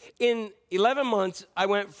 In 11 months, I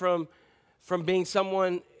went from being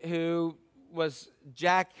someone who was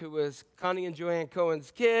Jack, who was Connie and Joanne Cohen's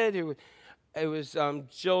kid, who was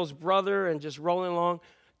Jill's brother, and just rolling along,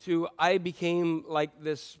 to I became like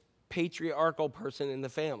this patriarchal person in the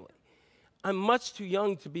family. I'm much too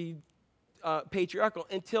young to be patriarchal.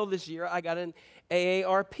 Until this year, I got an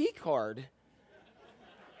AARP card.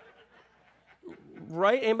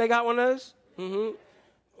 Right? Anybody got one of those? Mm-hmm.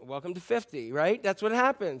 Welcome to 50, right? That's what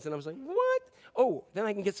happens. And I was like, what? Oh, then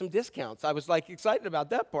I can get some discounts. I was like excited about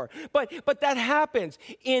that part. But that happens.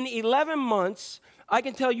 In 11 months, I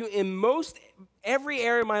can tell you in most every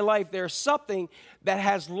area of my life, there's something that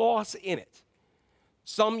has loss in it.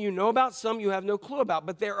 Some you know about, some you have no clue about.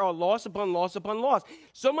 But there are loss upon loss upon loss.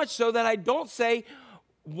 So much so that I don't say,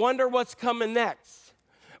 wonder what's coming next.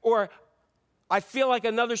 Or I feel like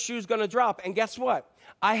another shoe's going to drop. And guess what?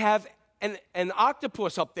 I have an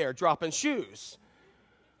octopus up there dropping shoes.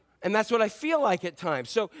 And that's what I feel like at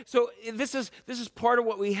times. So this is part of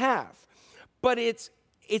what we have. But it's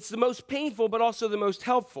the most painful, but also the most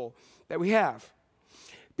helpful that we have.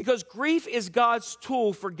 Because grief is God's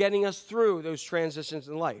tool for getting us through those transitions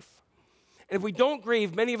in life. And if we don't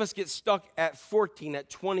grieve, many of us get stuck at 14,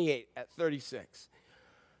 at 28, at 36.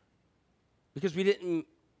 Because we didn't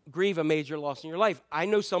grieve a major loss in your life. I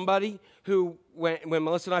know somebody who, when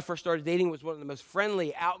Melissa and I first started dating, was one of the most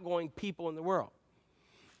friendly, outgoing people in the world.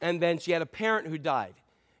 And then she had a parent who died.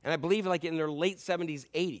 And I believe like in their late 70s,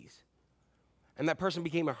 80s. And that person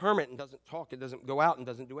became a hermit and doesn't talk and doesn't go out and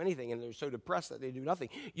doesn't do anything. And they're so depressed that they do nothing.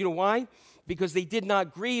 You know why? Because they did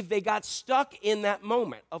not grieve. They got stuck in that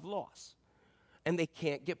moment of loss. And they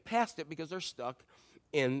can't get past it because they're stuck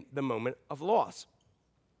in the moment of loss.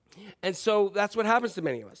 And so that's what happens to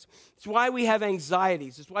many of us. It's why we have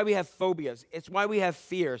anxieties. It's why we have phobias. It's why we have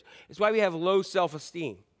fears. It's why we have low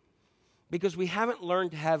self-esteem. Because we haven't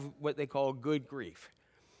learned to have what they call good grief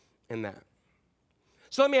in that.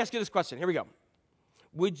 So let me ask you this question. Here we go.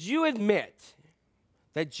 Would you admit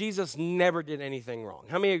that Jesus never did anything wrong?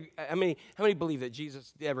 How many believe that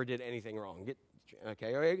Jesus ever did anything wrong?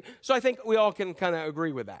 Okay. So I think we all can kind of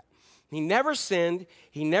agree with that. He never sinned.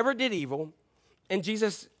 He never did evil. And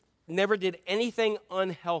Jesus never did anything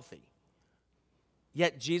unhealthy.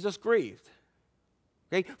 Yet Jesus grieved.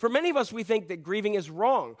 Okay? For many of us, we think that grieving is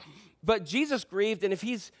wrong. But Jesus grieved, and if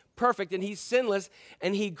he's perfect and he's sinless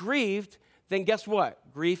and he grieved, then guess what?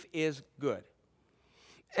 Grief is good.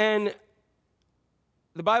 And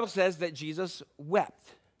the Bible says that Jesus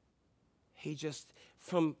wept. He just,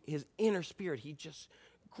 from his inner spirit, he just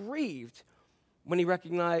grieved when he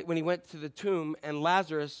went to the tomb and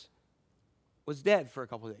Lazarus was dead for a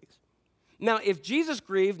couple of days. Now, if Jesus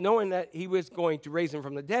grieved knowing that he was going to raise him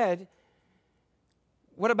from the dead,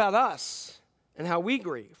 what about us and how we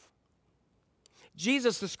grieve?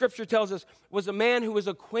 Jesus, the scripture tells us, was a man who was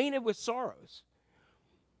acquainted with sorrows.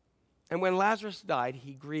 And when Lazarus died,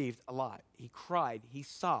 he grieved a lot. He cried. He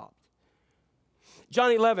sobbed.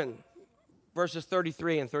 John 11, verses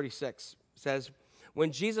 33 and 36 says,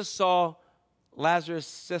 when Jesus saw Lazarus'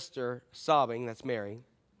 sister sobbing, that's Mary,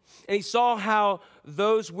 and he saw how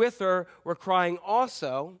those with her were crying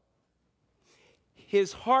also,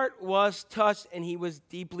 his heart was touched and he was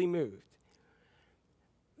deeply moved.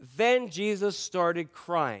 Then Jesus started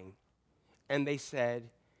crying, and they said,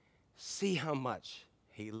 see how much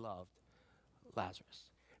he loved Lazarus.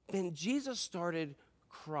 Then Jesus started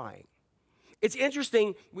crying. It's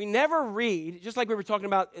interesting, we never read, just like we were talking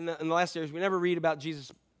about in the last series, we never read about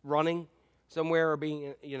Jesus running somewhere or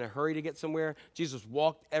being in a hurry to get somewhere. Jesus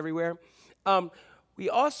walked everywhere. We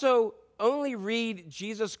also only read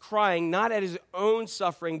Jesus crying not at his own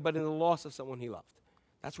suffering, but in the loss of someone he loved.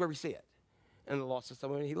 That's where we see it, in the loss of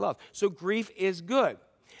someone he loved. So grief is good.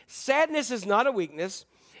 Sadness is not a weakness.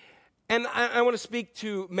 And I want to speak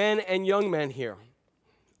to men and young men here.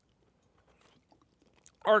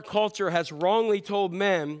 Our culture has wrongly told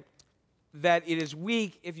men that it is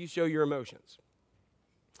weak if you show your emotions.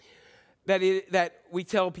 That we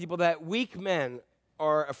tell people that weak men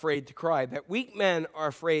are afraid to cry, that weak men are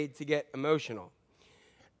afraid to get emotional.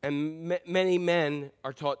 And many men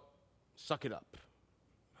are taught, suck it up.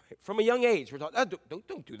 From a young age, we're taught,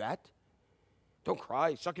 don't do that. Don't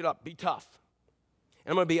cry, suck it up, be tough.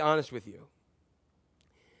 And I'm going to be honest with you.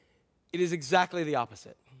 It is exactly the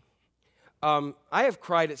opposite. I have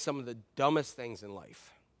cried at some of the dumbest things in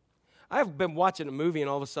life. I have been watching a movie and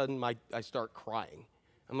all of a sudden I start crying.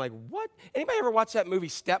 I'm like, what? Anybody ever watch that movie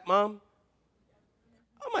Stepmom?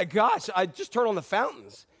 Oh my gosh, I just turn on the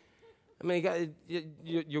fountains. I mean,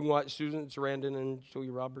 you can watch Susan Sarandon and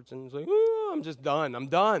Julia Robertson. It's like, oh, I'm just done. I'm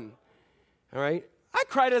done. All right? I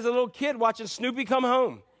cried as a little kid watching Snoopy Come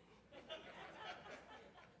Home.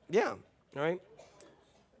 Yeah, all right?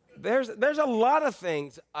 There's a lot of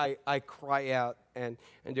things I cry out and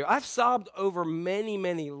do. I've sobbed over many,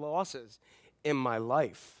 many losses in my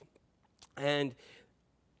life. And,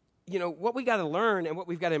 you know, what we got to learn and what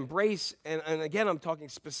we've got to embrace, and again, I'm talking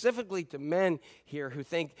specifically to men here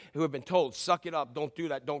who have been told, suck it up, don't do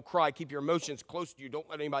that, don't cry, keep your emotions close to you, don't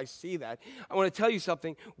let anybody see that. I want to tell you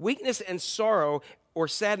something. Weakness and sorrow or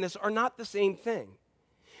sadness are not the same thing.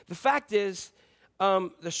 The fact is,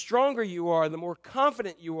 the stronger you are, the more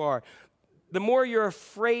confident you are, the more you're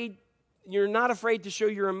not afraid to show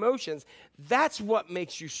your emotions. That's what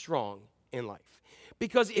makes you strong in life.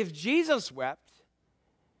 Because if Jesus wept,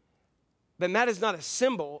 then that is not a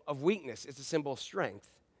symbol of weakness, it's a symbol of strength.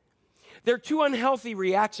 There are two unhealthy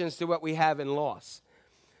reactions to what we have in loss.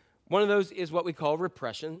 One of those is what we call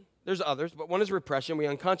repression. There's others, but one is repression. We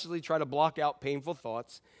unconsciously try to block out painful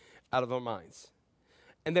thoughts out of our minds.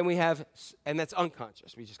 And then and that's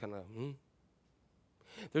unconscious. We just kind of,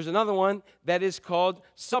 There's another one that is called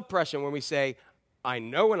suppression, when we say, I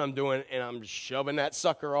know what I'm doing, and I'm shoving that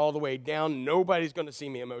sucker all the way down. Nobody's going to see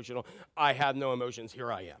me emotional. I have no emotions.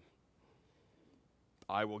 Here I am.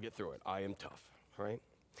 I will get through it. I am tough, all right?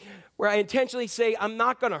 Where I intentionally say, I'm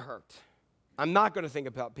not going to hurt. I'm not going to think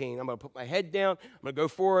about pain. I'm going to put my head down. I'm going to go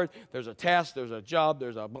forward. There's a task. There's a job.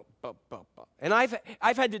 There's a And I've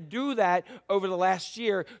had to do that over the last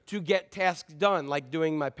year to get tasks done, like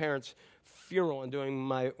doing my parents' funeral and doing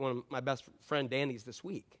one of my best friend Danny's this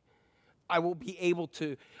week. I will be able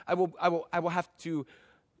to. I will have to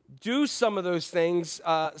do some of those things,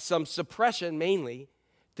 some suppression mainly,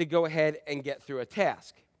 to go ahead and get through a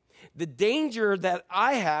task. The danger that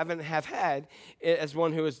I have and have had as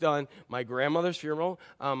one who has done my grandmother's funeral,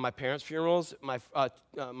 my parents' funerals, my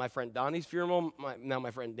friend Donnie's funeral, now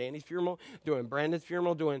my friend Danny's funeral, doing Brandon's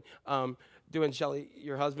funeral, doing Shelly,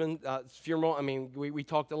 your husband's funeral. I mean, we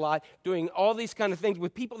talked a lot. Doing all these kind of things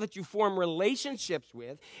with people that you form relationships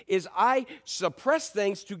with is I suppress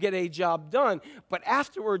things to get a job done, but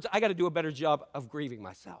afterwards I got to do a better job of grieving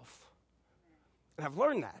myself. And I've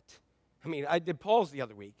learned that. I mean, I did Paul's the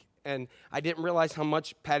other week, and I didn't realize how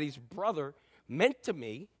much Patty's brother meant to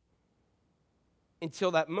me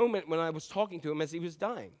until that moment when I was talking to him as he was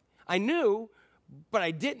dying. I knew, but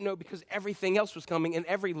I didn't know because everything else was coming, and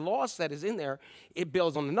every loss that is in there, it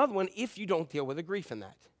builds on another one if you don't deal with the grief in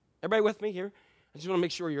that. Everybody with me here? I just want to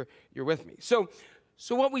make sure you're with me. So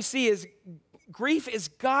what we see is grief is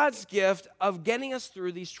God's gift of getting us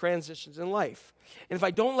through these transitions in life. And if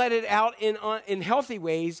I don't let it out in healthy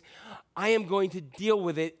ways, I am going to deal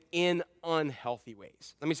with it in unhealthy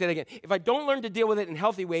ways. Let me say that again. If I don't learn to deal with it in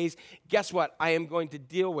healthy ways, guess what? I am going to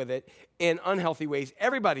deal with it in unhealthy ways.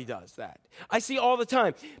 Everybody does that. I see all the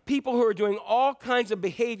time people who are doing all kinds of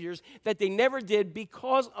behaviors that they never did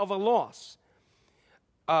because of a loss.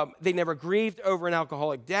 They never grieved over an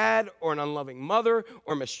alcoholic dad or an unloving mother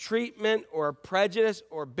or mistreatment or prejudice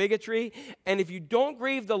or bigotry. And if you don't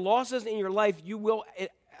grieve the losses in your life, you will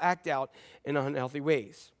act out in unhealthy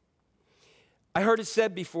ways. I heard it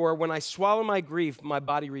said before, when I swallow my grief, my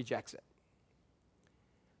body rejects it.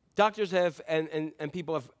 Doctors have and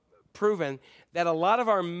people have proven that a lot of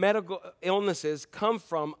our medical illnesses come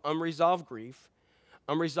from unresolved grief,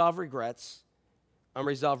 unresolved regrets,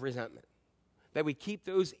 unresolved resentment. That we keep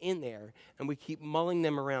those in there and we keep mulling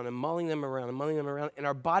them around and mulling them around and mulling them around, and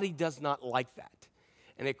our body does not like that.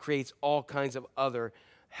 And it creates all kinds of other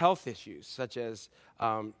health issues, such as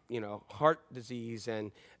heart disease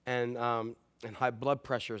and high blood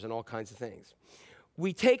pressures and all kinds of things.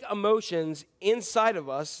 We take emotions inside of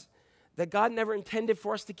us that God never intended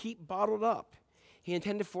for us to keep bottled up. He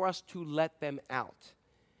intended for us to let them out.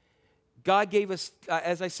 God gave us,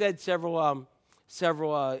 as I said several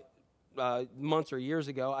months or years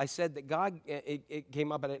ago, I said that God, it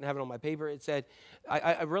came up, I didn't have it on my paper, it said,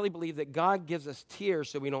 I really believe that God gives us tears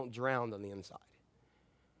so we don't drown on the inside.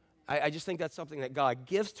 I just think that's something that God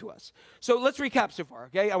gives to us. So let's recap so far,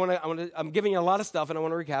 okay? I'm giving you a lot of stuff, and I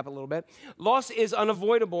want to recap a little bit. Loss is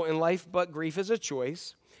unavoidable in life, but grief is a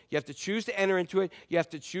choice. You have to choose to enter into it. You have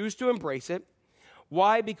to choose to embrace it.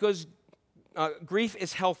 Why? Because grief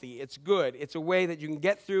is healthy. It's good. It's a way that you can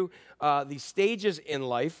get through these stages in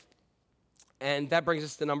life. And that brings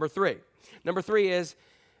us to number 3. Number 3 is,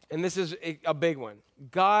 and this is a big one,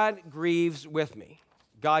 God grieves with me.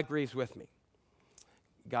 God grieves with me.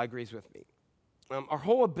 God grieves with me. Our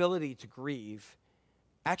whole ability to grieve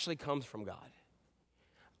actually comes from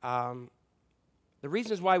God. The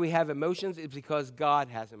reasons why we have emotions is because God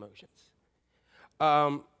has emotions.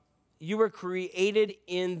 You were created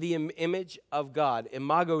in the image of God.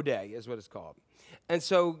 Imago Dei is what it's called. And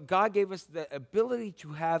so God gave us the ability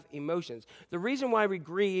to have emotions. The reason why we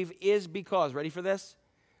grieve is because, ready for this?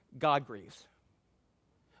 God grieves.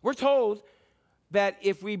 We're told that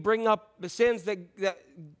if we bring up the sins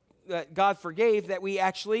that God forgave, that we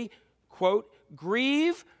actually, quote,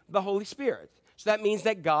 grieve the Holy Spirit. So that means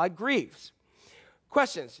that God grieves.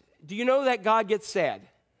 Questions. Do you know that God gets sad?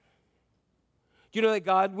 Do you know that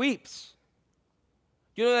God weeps?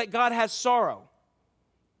 Do you know that God has sorrow?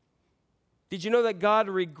 Did you know that God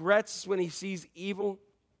regrets when he sees evil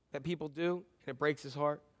that people do and it breaks his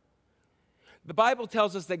heart? The Bible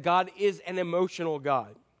tells us that God is an emotional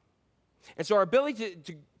God. And so our ability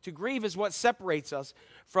to grieve is what separates us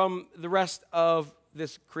from the rest of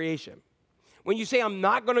this creation. When you say, I'm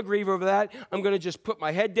not going to grieve over that, I'm going to just put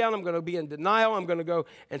my head down, I'm going to be in denial, I'm going to go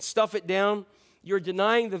and stuff it down, you're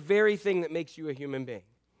denying the very thing that makes you a human being.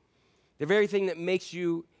 The very thing that makes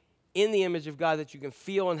you in the image of God, that you can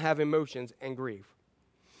feel and have emotions and grieve.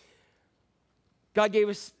 God gave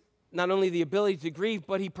us not only the ability to grieve,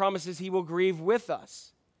 but he promises he will grieve with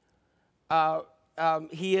us.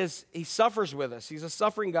 He suffers with us. He's a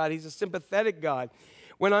suffering God. He's a sympathetic God.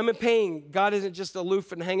 When I'm in pain, God isn't just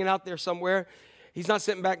aloof and hanging out there somewhere. He's not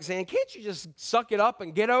sitting back and saying, can't you just suck it up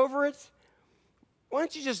and get over it? Why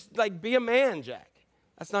don't you just be a man, Jack?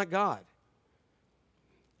 That's not God.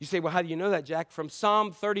 You say, well, how do you know that, Jack? From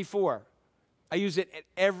Psalm 34. I use it at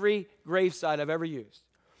every graveside I've ever used.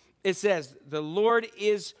 It says, the Lord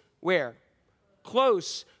is where?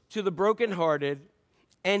 Close to the brokenhearted,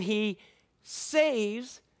 and he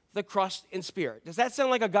saves the crushed in spirit. Does that sound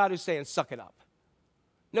like a God who's saying, suck it up?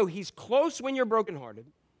 No, he's close when you're brokenhearted,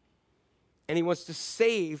 and he wants to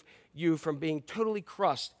save you from being totally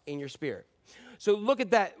crushed in your spirit. So look at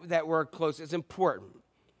that word close. It's important.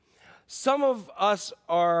 Some of us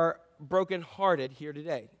are brokenhearted here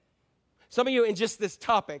today. Some of you in just this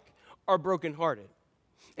topic are brokenhearted.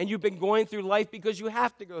 And you've been going through life because you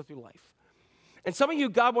have to go through life. And some of you,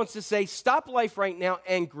 God wants to say, stop life right now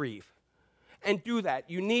and grieve. And do that.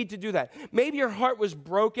 You need to do that. Maybe your heart was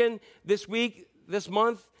broken this week, this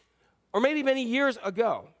month, or maybe many years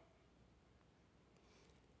ago.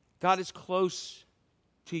 God is close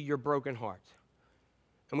to your broken heart.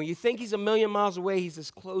 And when you think he's a million miles away, he's as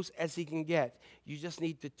close as he can get. You just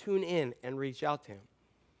need to tune in and reach out to him.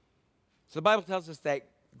 So the Bible tells us that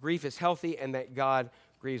grief is healthy and that God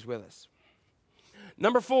grieves with us.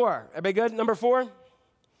 Number 4. Everybody good? Number 4?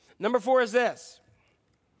 Number 4 is this.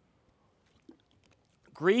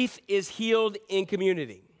 Grief is healed in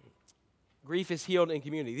community. Grief is healed in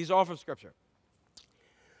community. These are all from Scripture.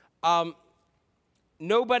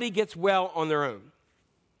 Nobody gets well on their own.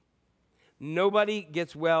 Nobody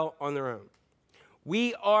gets well on their own.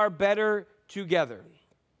 We are better together.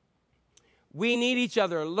 We need each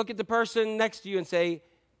other. Look at the person next to you and say,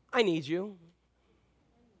 I need you.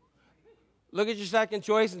 Look at your second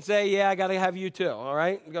choice and say, yeah, I got to have you too. All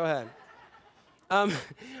right? Go ahead.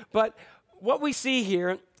 But what we see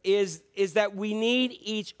here is that we need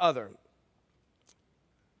each other.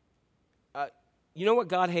 You know what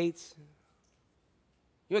God hates?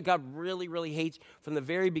 You know what God really, really hates from the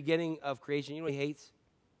very beginning of creation? You know what he hates?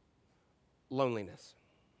 Loneliness.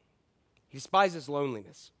 He despises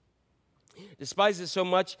loneliness. Despises so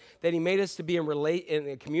much that he made us to be in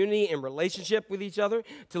a community, in relationship with each other,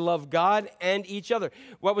 to love God and each other.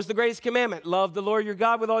 What was the greatest commandment? Love the Lord your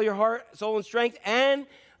God with all your heart, soul, and strength, and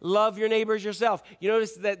love your neighbors yourself. You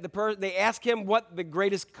notice that they asked him what the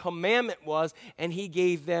greatest commandment was, and he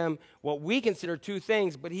gave them what we consider 2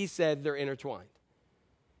 things, but he said they're intertwined.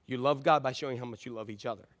 You love God by showing how much you love each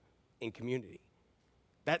other in community.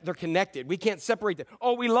 That they're connected. We can't separate them.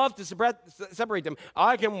 Oh, we love to separate them.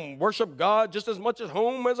 I can worship God just as much at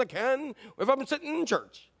home as I can if I'm sitting in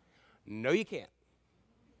church. No, you can't.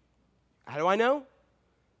 How do I know?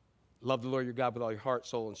 Love the Lord your God with all your heart,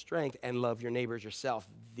 soul, and strength, and love your neighbors yourself.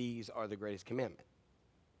 These are the greatest commandment.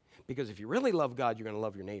 Because if you really love God, you're going to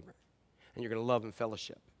love your neighbor, and you're going to love in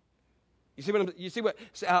fellowship. You see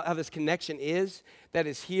how this connection is that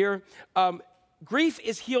is here? Grief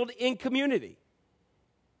is healed in community.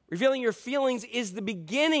 Revealing your feelings is the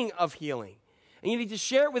beginning of healing. And you need to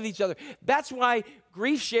share it with each other. That's why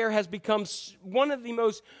Grief Share has become one of the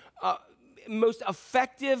most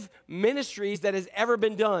effective ministries that has ever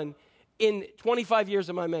been done in 25 years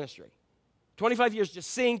of my ministry. 25 years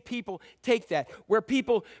just seeing people take that, where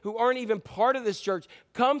people who aren't even part of this church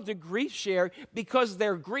come to Grief Share because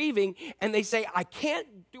they're grieving and they say, I can't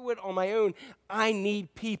do it on my own. I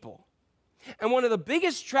need people. And one of the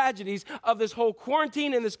biggest tragedies of this whole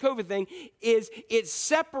quarantine and this COVID thing is it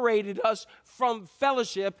separated us from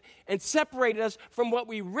fellowship and separated us from what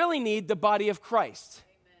we really need, the body of Christ.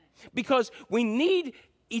 Amen. Because we need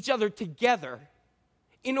each other together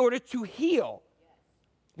in order to heal.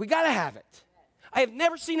 We got to have it. I have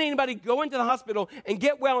never seen anybody go into the hospital and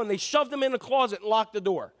get well and they shove them in a closet and lock the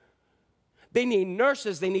door. They need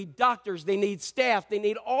nurses, they need doctors, they need staff, they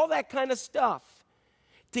need all that kind of stuff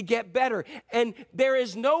to get better. And there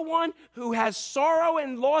is no one who has sorrow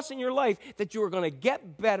and loss in your life that you are going to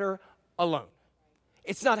get better alone.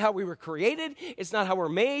 It's not how we were created. It's not how we're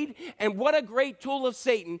made. And what a great tool of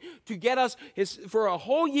Satan to get us for a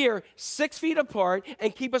whole year 6 feet apart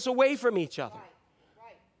and keep us away from each other.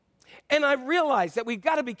 And I realize that we've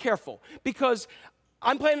got to be careful because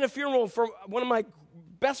I'm planning a funeral for one of my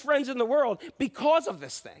best friends in the world because of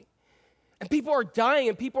this thing. And people are dying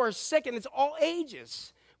and people are sick and it's all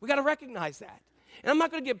ages. We got to recognize that. And I'm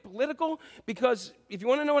not going to get political because if you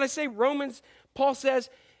want to know what I say, Romans, Paul says,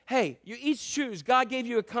 hey, you each choose. God gave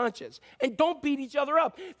you a conscience. And don't beat each other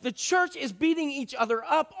up. The church is beating each other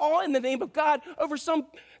up all in the name of God over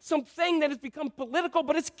something that has become political,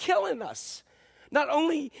 but it's killing us. Not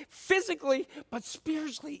only physically, but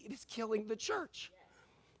spiritually, it is killing the church.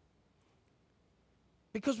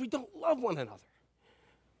 Because we don't love one another.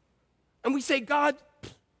 And we say, God,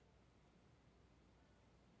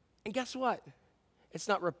 and guess what? It's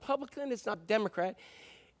not Republican, it's not Democrat.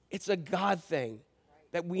 It's a God thing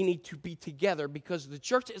that we need to be together because the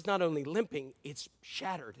church is not only limping, it's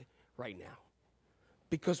shattered right now.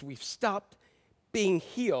 Because we've stopped being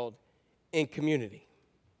healed in community.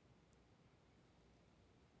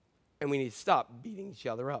 And we need to stop beating each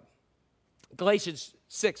other up. Galatians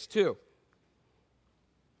 6:2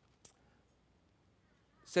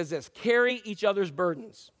 says this, carry each other's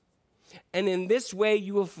burdens, and in this way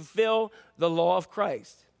you will fulfill the law of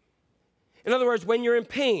Christ. In other words, when you're in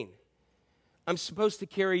pain, I'm supposed to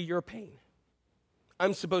carry your pain.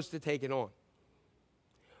 I'm supposed to take it on.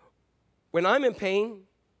 When I'm in pain,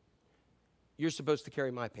 you're supposed to carry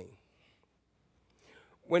my pain.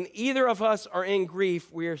 When either of us are in grief,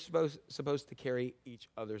 we are supposed to carry each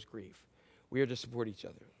other's grief. We are to support each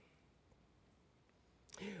other.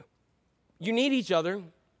 You need each other,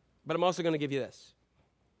 but I'm also going to give you this.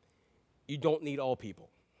 You don't need all people.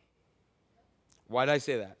 Why did I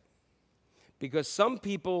say that? Because some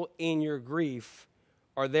people in your grief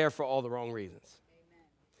are there for all the wrong reasons. Amen.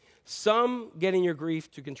 Some get in your grief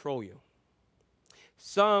to control you.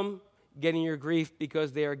 Some getting your grief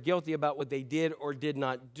because they are guilty about what they did or did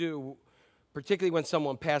not do, particularly when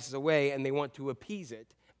someone passes away and they want to appease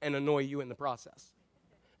it and annoy you in the process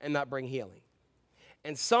and not bring healing.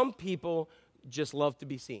 And some people just love to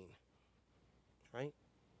be seen, right?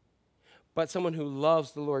 But someone who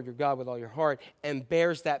loves the Lord your God with all your heart and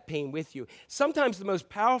bears that pain with you. Sometimes the most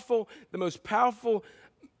powerful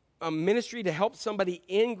ministry to help somebody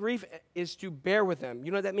in grief is to bear with them.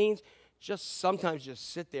 You know what that means? Sometimes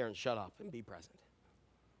just sit there and shut up and be present.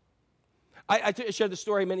 I shared the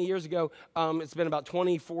story many years ago. It's been about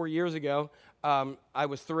 24 years ago. I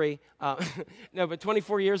was 3. But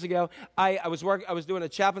 24 years ago, I was doing a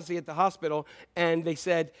chaplaincy at the hospital, and they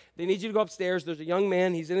said, they need you to go upstairs. There's a young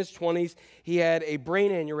man. He's in his 20s. He had a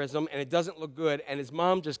brain aneurysm, and it doesn't look good, and his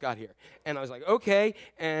mom just got here. And I was like, okay.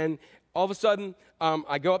 And all of a sudden,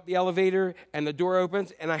 I go up the elevator, and the door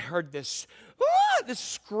opens, and I heard this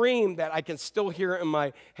scream that I can still hear in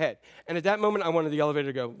my head. And at that moment, I wanted the elevator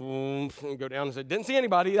to go, boom, and go down. And said, didn't see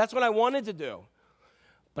anybody. That's what I wanted to do.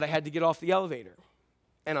 But I had to get off the elevator.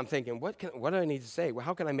 And I'm thinking, what do I need to say? Well,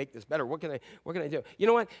 how can I make this better? What can I do? You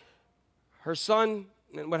know what? Her son,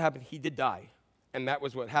 and what happened? He did die. And that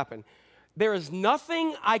was what happened. There is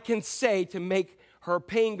nothing I can say to make her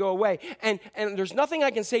pain go away. And there's nothing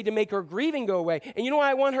I can say to make her grieving go away. And you know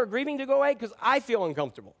why I want her grieving to go away? Because I feel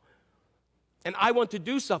uncomfortable. And I want to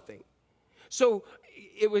do something. So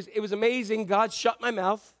it was amazing. God shut my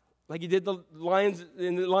mouth like he did the lions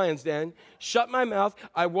in the lion's den. Shut my mouth.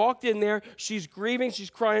 I walked in there. She's grieving.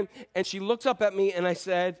 She's crying. And she looks up at me and I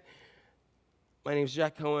said, my name's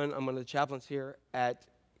Jack Cohen. I'm one of the chaplains here at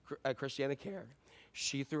Christiana Care.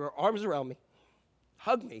 She threw her arms around me,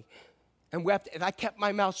 hugged me, and wept. And I kept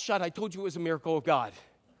my mouth shut. I told you it was a miracle of God.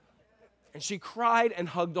 And she cried and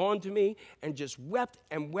hugged on to me and just wept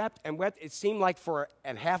and wept and wept. It seemed like for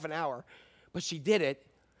half an hour, but she did it.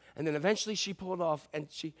 And then eventually she pulled off and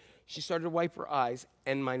she She started to wipe her eyes,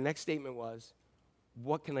 and my next statement was,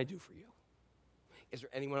 what can I do for you? Is there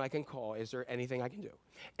anyone I can call? Is there anything I can do?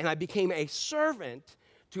 And I became a servant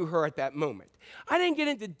to her at that moment. I didn't get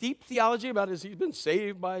into deep theology about has he been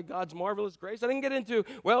saved by God's marvelous grace. I didn't get into,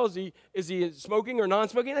 well, is he smoking or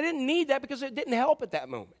non-smoking? I didn't need that because it didn't help at that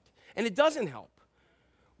moment. And it doesn't help.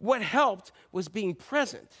 What helped was being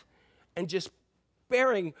present and just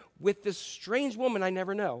bearing with this strange woman I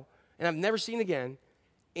never know and I've never seen again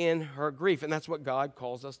in her grief. And that's what God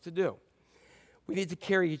calls us to do. We need to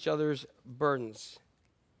carry each other's burdens.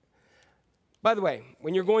 By the way,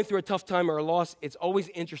 when you're going through a tough time or a loss, it's always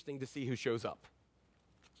interesting to see who shows up.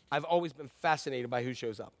 I've always been fascinated by who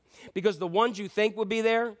shows up. Because the ones you think would be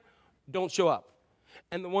there don't show up.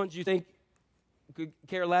 And the ones you think could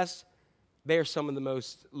care less, they're some of the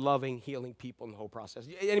most loving, healing people in the whole process.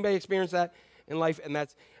 Anybody experience that in life? And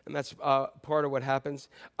that's part of what happens.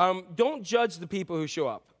 Don't judge the people who show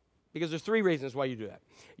up. Because there's 3 reasons why you do that.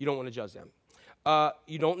 You don't want to judge them.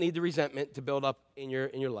 You don't need the resentment to build up in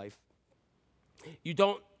your life. You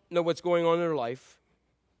don't know what's going on in their life.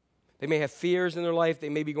 They may have fears in their life. They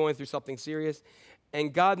may be going through something serious.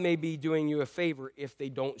 And God may be doing you a favor if they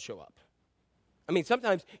don't show up. I mean,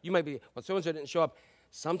 sometimes you might be, well, so-and-so didn't show up.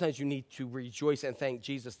 Sometimes you need to rejoice and thank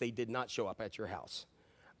Jesus they did not show up at your house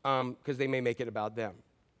because they may make it about them.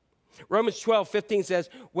 Romans 12:15 says,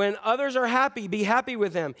 when others are happy, be happy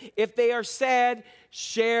with them. If they are sad,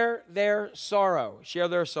 share their sorrow. Share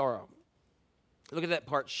their sorrow. Look at that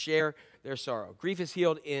part, share their sorrow. Grief is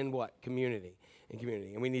healed in what? Community. In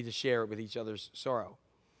community. And we need to share with each other's sorrow.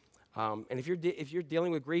 And if you're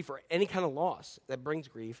dealing with grief or any kind of loss that brings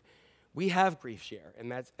grief, we have grief share,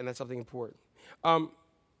 and that's something important. All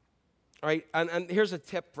right, and here's a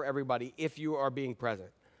tip for everybody if you are being present.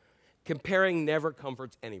 Comparing never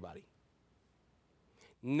comforts anybody.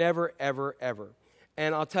 Never, ever, ever.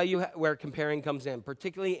 And I'll tell you where comparing comes in,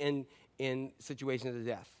 particularly in situations of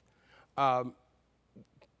death.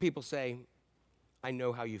 People say, I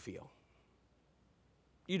know how you feel.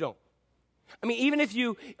 You don't. I mean, even if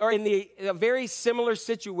you are in a very similar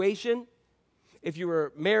situation, if you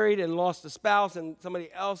were married and lost a spouse and somebody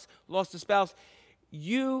else lost a spouse,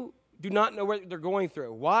 you do not know what they're going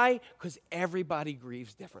through. Why? Because everybody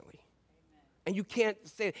grieves differently. Amen. And you can't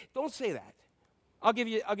say it. Don't say that. I'll give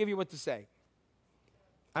you what to say.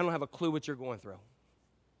 I don't have a clue what you're going through,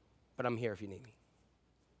 but I'm here if you need me.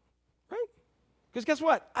 Right? Because guess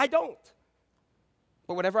what? I don't.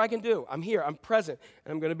 But whatever I can do, I'm here, I'm present,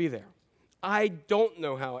 and I'm going to be there. I don't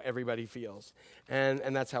know how everybody feels, and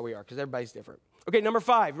that's how we are, because everybody's different. Okay, number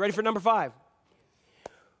 5. You ready for number 5?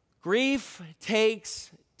 Grief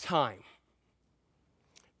takes time.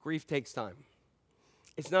 Grief takes time.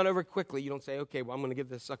 It's not over quickly. You don't say, okay, well, I'm going to give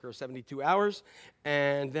this sucker 72 hours,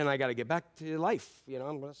 and then I got to get back to life. You know,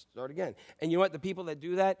 I'm going to start again. And you know what? The people that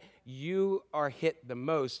do that, you are hit the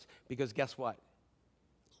most, because guess what?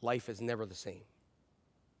 Life is never the same.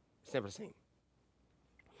 It's never the same.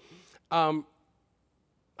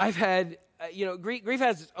 I've had, grief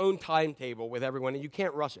has its own timetable with everyone, and you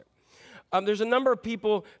can't rush it. There's a number of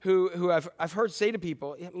people who I've heard say to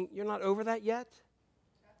people, you're not over that yet?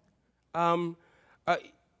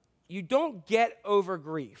 You don't get over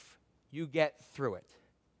grief. You get through it.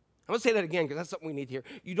 I'm going to say that again because that's something we need to hear.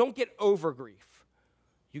 You don't get over grief.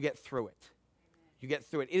 You get through it. You get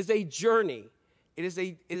through it. It is a journey. It is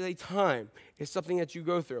a time. It's something that you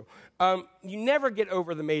go through. You never get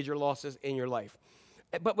over the major losses in your life.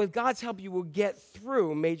 But with God's help, you will get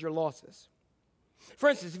through major losses. For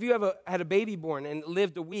instance, if you had a baby born and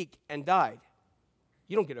lived a week and died,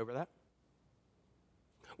 you don't get over that.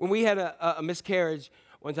 When we had a miscarriage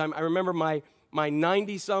one time, I remember my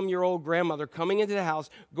 90-some-year-old grandmother coming into the house,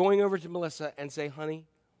 going over to Melissa and say, honey,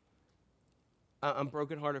 I'm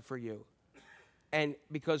brokenhearted for you. And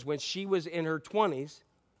because when she was in her 20s,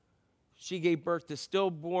 she gave birth to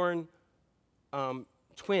stillborn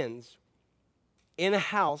twins in a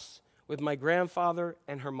house with my grandfather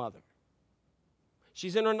and her mother.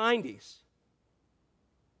 She's in her 90s.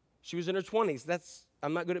 She was in her 20s.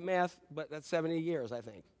 I'm not good at math, but that's 70 years, I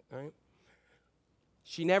think. All right?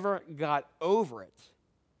 She never got over it,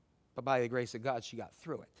 but by the grace of God, she got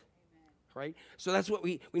through it. Right? So that's what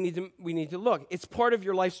we need to look. It's part of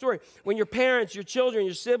your life story. When your parents, your children,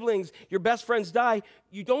 your siblings, your best friends die,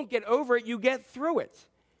 you don't get over it, you get through it.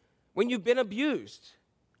 When you've been abused,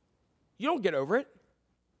 you don't get over it.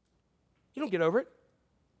 You don't get over it.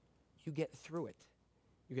 You get through it.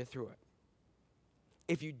 You get through it.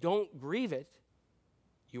 If you don't grieve it,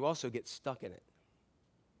 you also get stuck in it.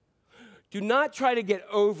 Do not try to get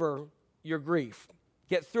over your grief.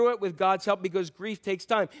 Get through it with God's help because grief takes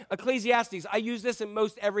time. Ecclesiastes, I use this in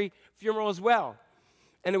most every funeral as well.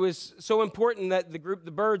 And it was so important that the group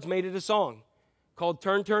The Byrds made it a song called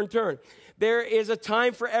Turn, Turn, Turn. There is a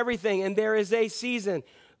time for everything, and there is a season.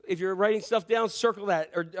 If you're writing stuff down, circle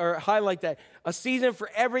that or highlight that. A season for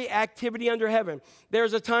every activity under heaven.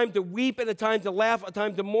 There's a time to weep and a time to laugh, a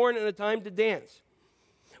time to mourn and a time to dance.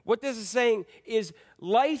 What this is saying is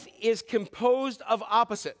life is composed of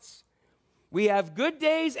opposites. We have good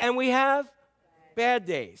days and we have bad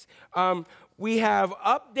days. We have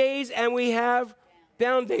up days and we have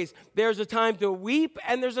down days. There's a time to weep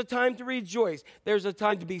and there's a time to rejoice. There's a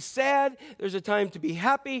time to be sad. There's a time to be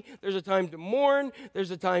happy. There's a time to mourn.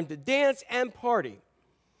 There's a time to dance and party.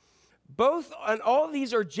 Both and all of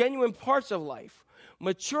these are genuine parts of life.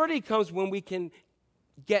 Maturity comes when we can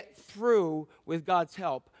get through, with God's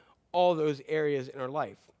help, all those areas in our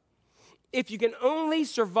life. If you can only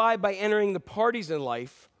survive by entering the parties in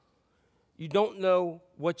life, you don't know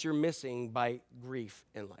what you're missing by grief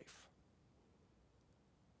in life.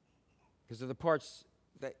 Because they're the parts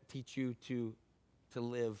that teach you to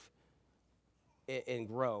live and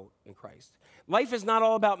grow in Christ. Life is not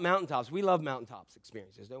all about mountaintops. We love mountaintops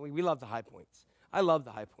experiences, don't we? We love the high points. I love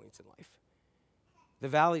the high points in life. The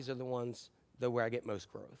valleys are the ones, though, where I get most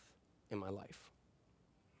growth in my life.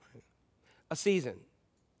 A season.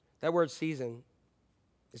 That word season,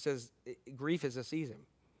 it says grief is a season.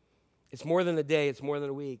 It's more than a day. It's more than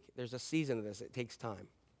a week. There's a season of this. It takes time.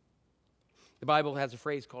 The Bible has a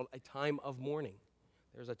phrase called a time of mourning.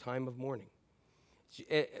 There's a time of mourning.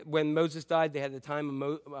 When Moses died, they had the time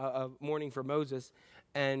of mourning for Moses,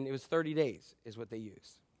 and it was 30 days is what they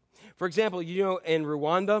used. For example, you know, in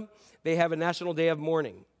Rwanda, they have a national day of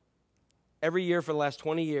mourning every year for the last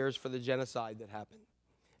 20 years for the genocide that happened.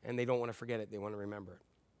 And they don't want to forget it. They want to remember it.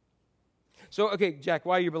 So, okay, Jack,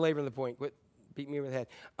 why are you belaboring the point? Quit beating me over the head.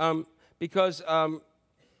 Because don't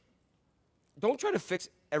try to fix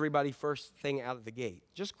everybody first thing out of the gate.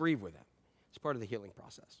 Just grieve with them. It's part of the healing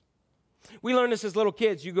process. We learn this as little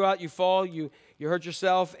kids. You go out, you fall, you hurt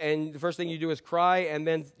yourself, and the first thing you do is cry, and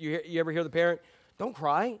then you ever hear the parent, don't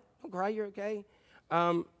cry, you're okay.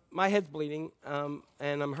 My head's bleeding,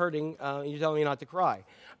 and I'm hurting, and you're telling me not to cry.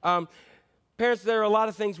 Parents, there are a lot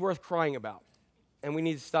of things worth crying about, and we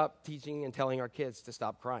need to stop teaching and telling our kids to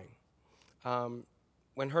stop crying.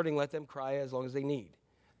 When hurting, let them cry as long as they need.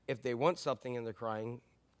 If they want something and they're crying,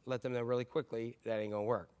 let them know really quickly that ain't going to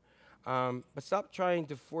work. But stop trying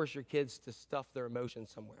to force your kids to stuff their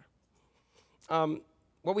emotions somewhere.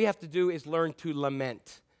 What we have to do is learn to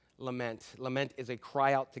lament. Lament is a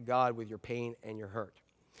cry out to God with your pain and your hurt.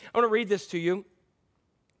 I want to read this to you.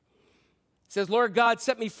 It says, Lord God,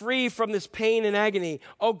 set me free from this pain and agony.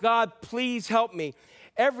 Oh God, please help me.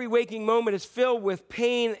 Every waking moment is filled with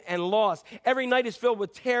pain and loss. Every night is filled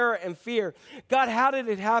with terror and fear. God, how did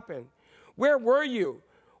it happen? Where were you?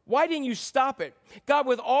 Why didn't you stop it? God,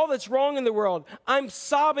 with all that's wrong in the world, I'm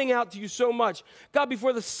sobbing out to you so much. God,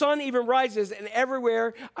 before the sun even rises and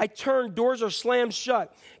everywhere I turn, doors are slammed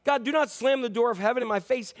shut. God, do not slam the door of heaven in my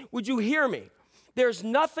face. Would you hear me? There's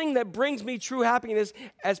nothing that brings me true happiness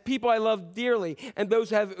as people I love dearly and those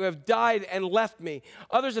who have died and left me.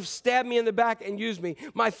 Others have stabbed me in the back and used me.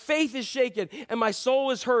 My faith is shaken and my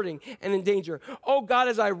soul is hurting and in danger. Oh God,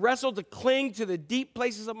 as I wrestle to cling to the deep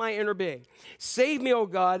places of my inner being, save me, oh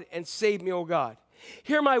God, and save me, oh God.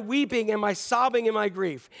 Hear my weeping and my sobbing and my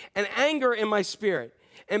grief and anger in my spirit,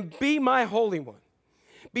 and be my Holy One.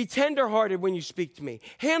 Be tenderhearted when you speak to me.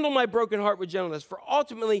 Handle my broken heart with gentleness, for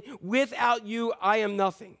ultimately, without you, I am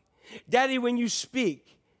nothing. Daddy, when you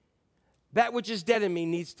speak, that which is dead in me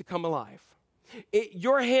needs to come alive.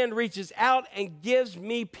 Your hand reaches out and gives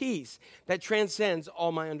me peace that transcends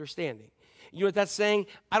all my understanding. You know what that's saying?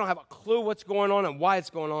 I don't have a clue what's going on and why it's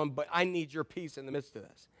going on, but I need your peace in the midst of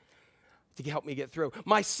this to help me get through.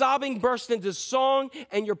 My sobbing bursts into song,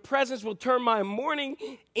 and your presence will turn my mourning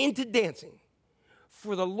into dancing.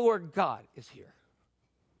 For the Lord God is here.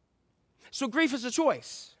 So grief is a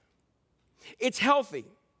choice. It's healthy.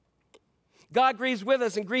 God grieves with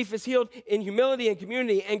us, and grief is healed in humility and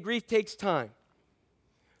community, and grief takes time.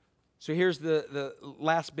 So here's the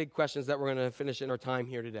last big questions that we're going to finish in our time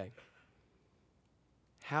here today.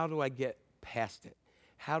 How do I get past it?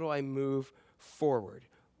 How do I move forward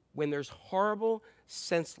when there's horrible,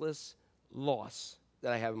 senseless loss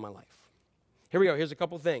that I have in my life? Here we go. Here's a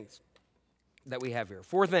couple things that we have here.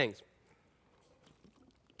 4 things.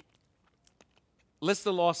 List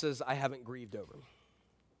the losses I haven't grieved over.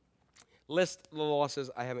 List the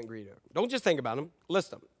losses I haven't grieved over. Don't just think about them.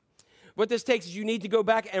 List them. What this takes is you need to go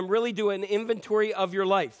back and really do an inventory of your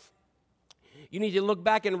life. You need to look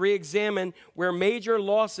back and re-examine where major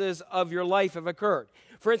losses of your life have occurred.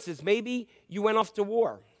 For instance, maybe you went off to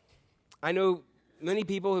war. I know many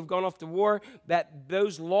people who've gone off to war, that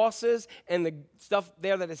those losses and the stuff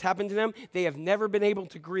there that has happened to them, they have never been able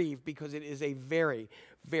to grieve because it is a very,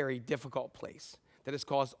 very difficult place that has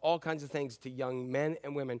caused all kinds of things to young men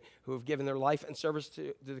and women who have given their life and service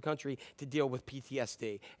to the country to deal with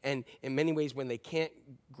PTSD. And in many ways, when they can't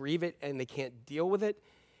grieve it and they can't deal with it,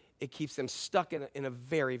 it keeps them stuck in a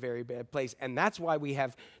very, very bad place. And that's why we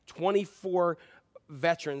have 24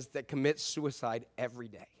 veterans that commit suicide every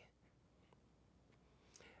day.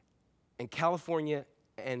 And California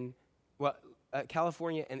and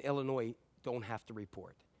Illinois don't have to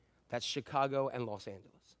report. That's Chicago and Los Angeles.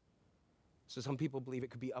 So some people believe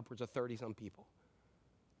it could be upwards of 30-some people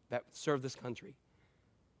that serve this country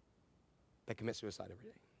that commit suicide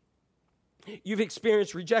every day. You've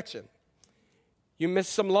experienced rejection. You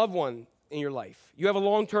missed some loved one in your life. You have a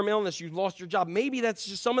long-term illness. You've lost your job. Maybe that's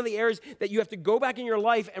just some of the areas that you have to go back in your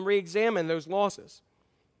life and re-examine those losses.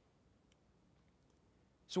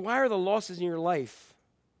 So why are the losses in your life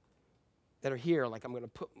that are here, like I'm going to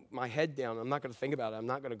put my head down, I'm not going to think about it, I'm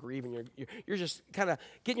not going to grieve, and you're just kind of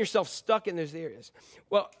getting yourself stuck in those areas?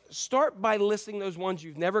 Well, start by listing those ones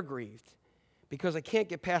you've never grieved, because I can't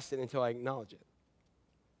get past it until I acknowledge it.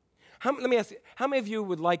 Let me ask you, how many of you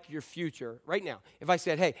would like your future right now? If I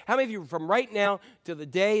said, hey, how many of you from right now to the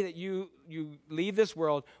day that you leave this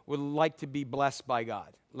world would like to be blessed by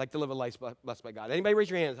God? Like to live a life blessed by God? Anybody raise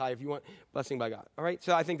your hands high if you want blessing by God? All right,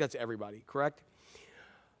 so I think that's everybody, correct?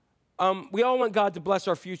 We all want God to bless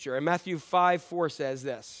our future. And Matthew 5:4 says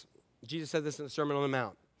this. Jesus said this in the Sermon on the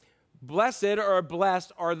Mount. Blessed or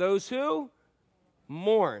blessed are those who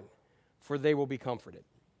mourn, for they will be comforted.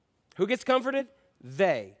 Who gets comforted?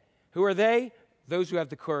 They. Who are they? Those who have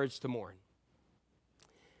the courage to mourn.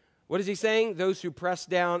 What is he saying? Those who press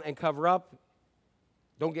down and cover up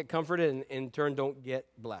don't get comforted, and in turn don't get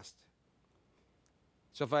blessed.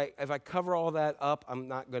 So if I cover all that up, I'm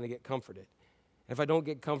not going to get comforted. If I don't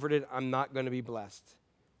get comforted, I'm not going to be blessed.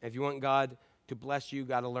 And if you want God to bless you,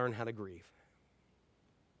 got to learn how to grieve.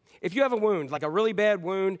 If you have a wound, like a really bad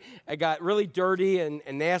wound, it got really dirty and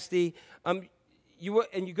nasty, you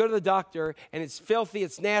go to the doctor, and it's filthy,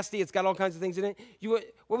 it's nasty, it's got all kinds of things in it.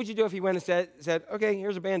 What would you do if he went and said, okay,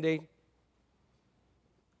 here's a Band-Aid?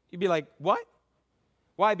 You'd be like, what?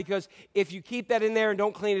 Why? Because if you keep that in there and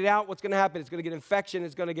don't clean it out, what's going to happen? It's going to get infection,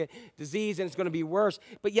 it's going to get disease, and it's going to be worse.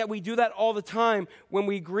 But yet we do that all the time when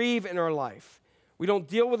we grieve in our life. We don't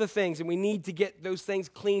deal with the things, and we need to get those things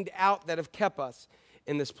cleaned out that have kept us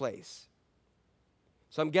in this place.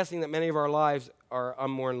 So I'm guessing that many of our lives are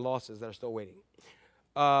unmourned losses that are still waiting.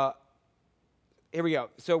 Here we go.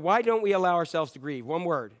 So why don't we allow ourselves to grieve? One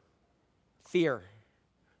word. Fear.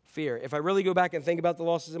 Fear. If I really go back and think about the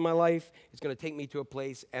losses in my life, it's going to take me to a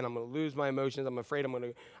place and I'm going to lose my emotions. I'm afraid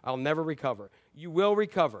I'll never recover. You will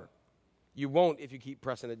recover. You won't if you keep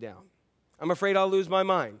pressing it down. I'm afraid I'll lose my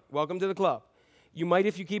mind. Welcome to the club. You might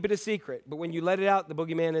if you keep it a secret, but when you let it out, the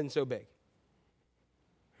boogeyman isn't so big.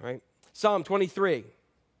 All right? Psalm 23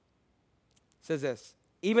 says this,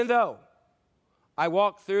 even though I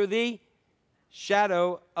walk through the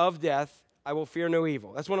shadow of death, I will fear no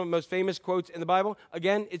evil. That's one of the most famous quotes in the Bible.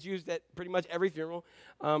 Again, it's used at pretty much every funeral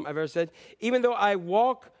I've ever said. Even though I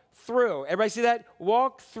walk through, everybody see that?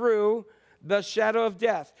 Walk through the shadow of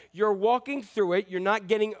death. You're walking through it. You're not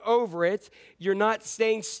getting over it. You're not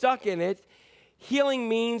staying stuck in it. Healing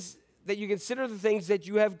means that you consider the things that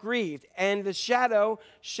you have grieved. And the shadow,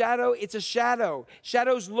 it's a shadow.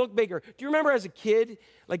 Shadows look bigger. Do you remember as a kid,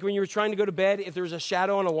 like when you were trying to go to bed, if there was a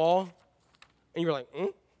shadow on a wall, and you were like,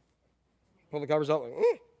 pull the covers up,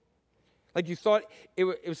 like you thought it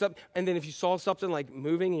was something, and then if you saw something like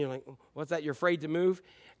moving, and you're like, what's that? You're afraid to move.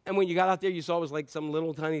 And when you got out there, you saw it was like some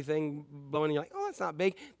little tiny thing blowing, and you're like, oh, that's not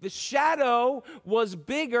big. The shadow was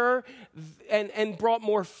bigger and brought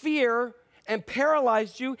more fear and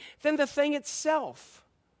paralyzed you than the thing itself.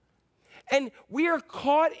 And we are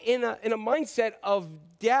caught in a mindset of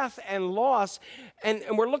death and loss, and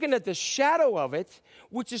we're looking at the shadow of it,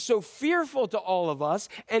 which is so fearful to all of us,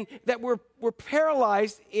 and that we're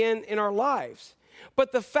paralyzed in our lives.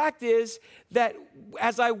 But the fact is that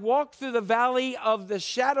as I walk through the valley of the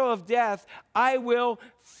shadow of death, I will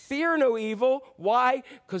fear no evil. Why?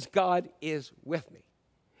 Because God is with me.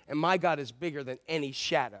 And my God is bigger than any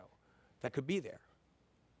shadow that could be there.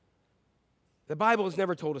 The Bible has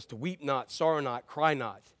never told us to weep not, sorrow not, cry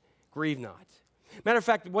not, grieve not. Matter of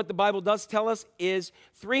fact, what the Bible does tell us is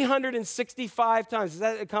 365 times. Is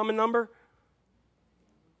that a common number?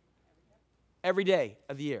 Every day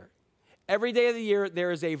of the year. Every day of the year,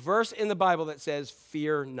 there is a verse in the Bible that says,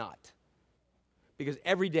 fear not. Because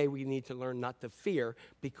every day we need to learn not to fear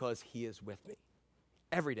because he is with me.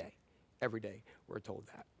 Every day we're told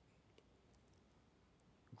that.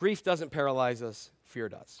 Grief doesn't paralyze us, fear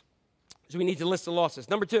does. So we need to list the losses.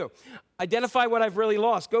 Number 2, identify what I've really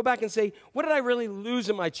lost. Go back and say, what did I really lose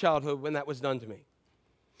in my childhood when that was done to me?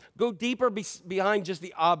 Go deeper behind just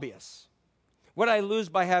the obvious. What did I lose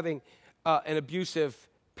by having an abusive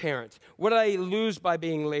parent? What did I lose by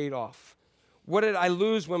being laid off? What did I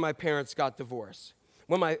lose when my parents got divorced?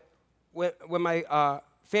 When my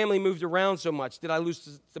family moved around so much, did I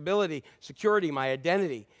lose stability, security, my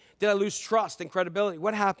identity? Did I lose trust and credibility?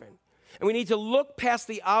 What happened? And we need to look past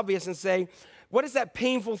the obvious and say, what is that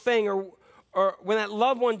painful thing, or when that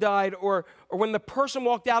loved one died, or when the person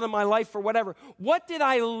walked out of my life for whatever? What did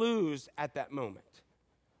I lose at that moment?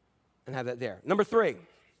 And have that there. Number 3,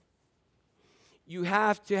 you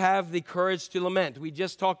have to have the courage to lament. We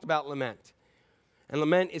just talked about lament. And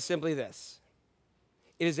lament is simply this.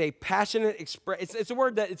 It is a passionate expression. It's a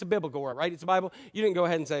word it's a biblical word, right? It's a Bible. You didn't go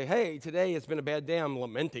ahead and say, hey, today it's been a bad day, I'm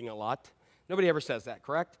lamenting a lot. Nobody ever says that,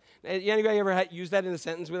 correct? Anybody ever use that in a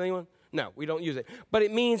sentence with anyone? No, we don't use it. But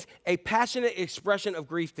it means a passionate expression of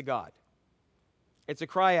grief to God. It's a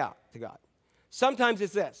cry out to God. Sometimes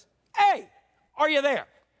it's this. Hey, are you there?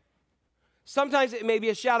 Sometimes it may be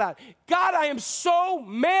a shout out. God, I am so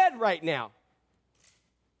mad right now.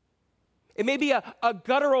 It may be a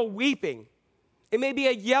guttural weeping. It may be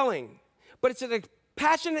a yelling. But it's a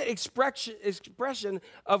passionate expression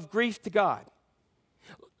of grief to God.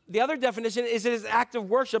 The other definition is it is an act of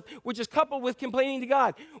worship, which is coupled with complaining to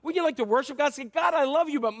God. Would you like to worship God? Say, God, I love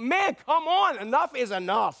you, but man, come on, enough is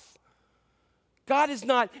enough. God is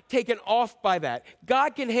not taken off by that.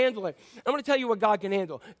 God can handle it. I'm going to tell you what God can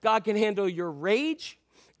handle. God can handle your rage.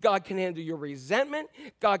 God can handle your resentment.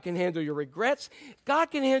 God can handle your regrets. God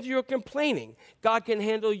can handle your complaining. God can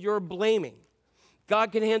handle your blaming.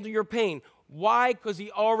 God can handle your pain. Why? Because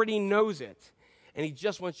he already knows it. And he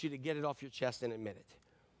just wants you to get it off your chest and admit it.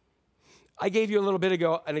 I gave you a little bit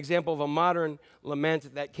ago an example of a modern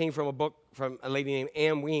lament that came from a book from a lady named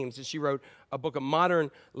Ann Weems, and she wrote a book of modern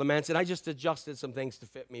laments, and I just adjusted some things to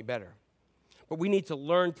fit me better. But we need to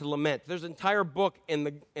learn to lament. There's an entire book in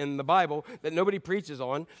the Bible that nobody preaches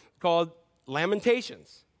on called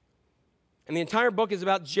Lamentations. And the entire book is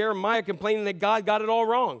about Jeremiah complaining that God got it all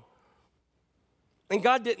wrong. And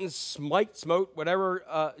God didn't smote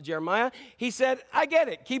whatever Jeremiah. He said, I get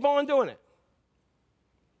it. Keep on doing it.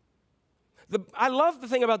 I love the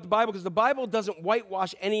thing about the Bible because the Bible doesn't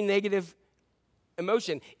whitewash any negative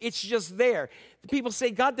emotion. It's just there. The people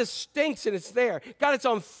say, God, this stinks, and it's there. God, it's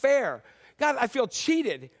unfair. God, I feel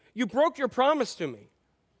cheated. You broke your promise to me.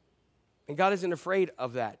 And God isn't afraid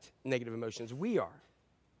of that negative emotions. We are.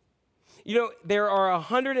 You know, there are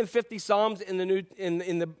 150 Psalms in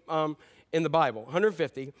the Bible,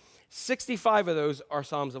 150. 65 of those are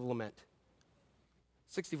Psalms of lament.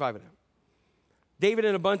 65 of them. David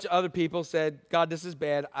and a bunch of other people said, God, this is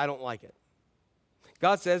bad. I don't like it.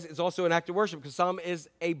 God says it's also an act of worship because Psalm is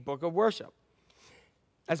a book of worship.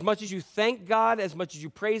 As much as you thank God, as much as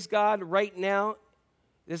you praise God right now,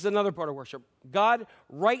 this is another part of worship. God,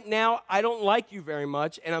 right now, I don't like you very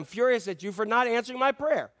much, and I'm furious at you for not answering my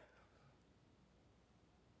prayer.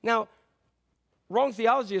 Now, wrong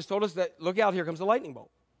theology has told us that, look out, here comes the lightning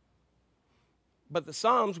bolt. But the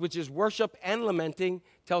Psalms, which is worship and lamenting,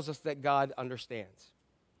 tells us that God understands.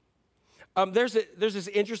 There's this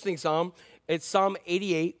interesting psalm. It's Psalm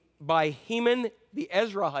 88 by Heman the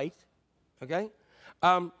Ezrahite, okay?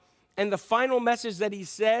 And the final message that he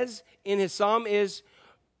says in his psalm is,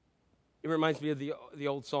 it reminds me of the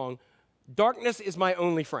old song, darkness is my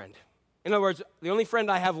only friend. In other words, the only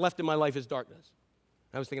friend I have left in my life is darkness.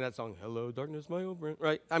 I was thinking that song, hello, darkness, my old friend,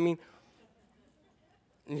 right? I mean,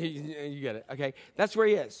 you get it, okay? That's where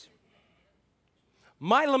he is.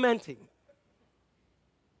 My lamenting,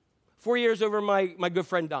 4 years over my good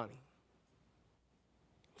friend Donnie.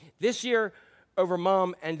 This year over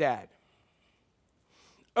mom and dad.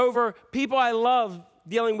 Over people I love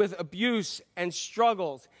dealing with abuse and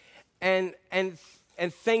struggles and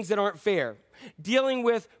things that aren't fair. Dealing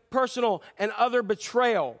with personal and other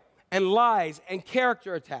betrayal and lies and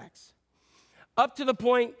character attacks. Up to the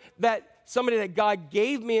point that somebody that God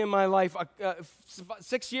gave me in my life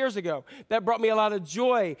 6 years ago that brought me a lot of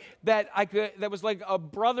joy, that was like a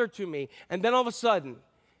brother to me, and then all of a sudden,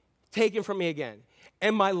 taken from me again.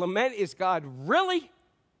 And my lament is, God, really?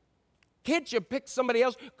 Can't you pick somebody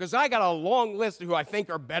else? Because I got a long list of who I think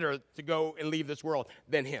are better to go and leave this world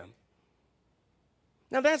than him.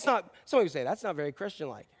 Now, that's not, somebody would say, that's not very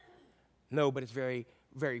Christian-like. No, but it's very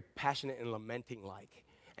very passionate and lamenting like,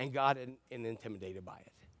 and God isn't intimidated by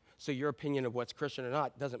it. So your opinion of what's Christian or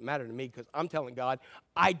not doesn't matter to me because I'm telling God,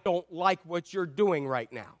 I don't like what you're doing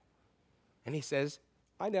right now. And he says,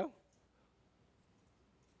 I know,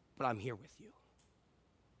 but I'm here with you.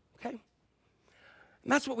 Okay?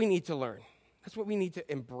 And that's what we need to learn. That's what we need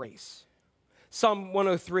to embrace. Psalm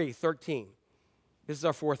 103:13. This is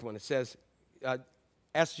our fourth one. It says,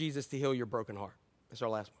 ask Jesus to heal your broken heart. That's our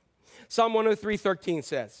last one. Psalm 103:13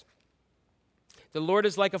 says, the Lord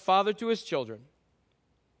is like a father to his children.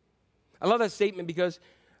 I love that statement because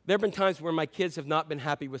there have been times where my kids have not been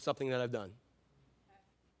happy with something that I've done.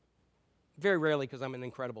 Very rarely because I'm an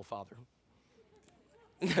incredible father.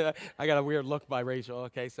 I got a weird look by Rachel.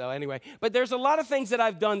 Okay, so anyway. But there's a lot of things that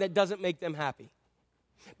I've done that doesn't make them happy.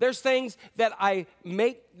 There's things that I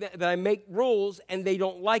make rules and they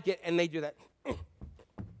don't like it and they do that.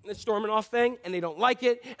 The storming off thing and they don't like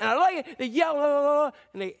it. And I like it. They yell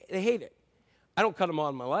and they hate it. I don't cut them out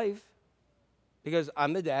of my life. Because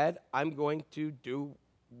I'm the dad, I'm going to do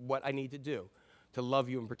what I need to do to love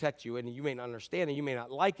you and protect you. And you may not understand it, you may not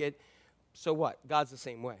like it. So what? God's the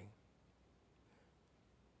same way.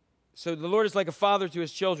 So the Lord is like a father to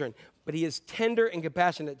his children, but he is tender and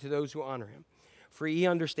compassionate to those who honor him, for he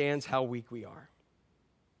understands how weak we are.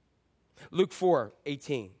 Luke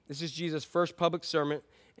 4:18. This is Jesus' first public sermon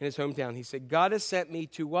in his hometown. He said, God has sent me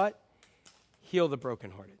to what? Heal the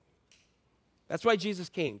brokenhearted. That's why Jesus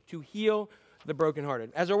came, to heal the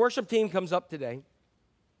brokenhearted. As our worship team comes up today,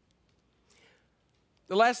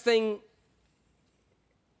 the last thing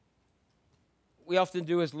we often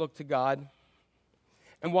do is look to God.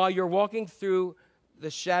 And while you're walking through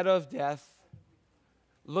the shadow of death,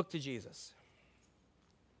 look to Jesus.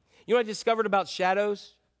 You know what I discovered about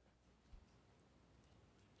shadows?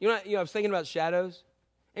 You know, I was thinking about shadows.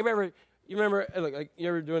 You remember you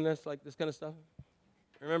ever doing this, like this kind of stuff?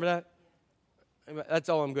 Remember that? That's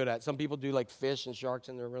all I'm good at. Some people do like fish and sharks,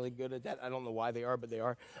 and they're really good at that. I don't know why they are, but they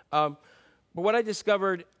are. But what I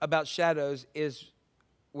discovered about shadows is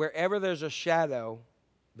wherever there's a shadow,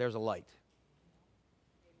 there's a light.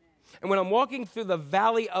 And when I'm walking through the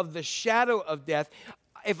valley of the shadow of death,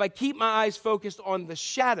 if I keep my eyes focused on the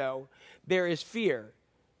shadow, there is fear.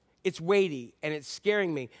 It's weighty, and it's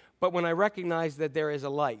scaring me. But when I recognize that there is a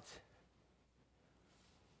light,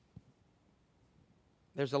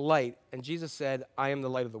 there's a light, and Jesus said, I am the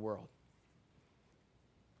light of the world.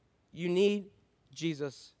 You need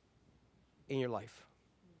Jesus in your life.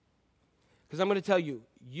 Because I'm going to tell you,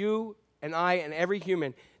 you and I and every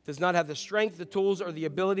human does not have the strength, the tools, or the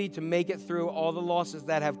ability to make it through all the losses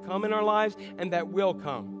that have come in our lives and that will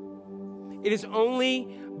come. It is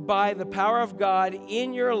only by the power of God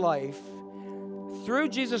in your life, through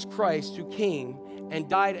Jesus Christ who came and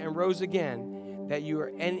died and rose again, that you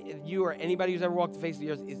or anybody who's ever walked the face of the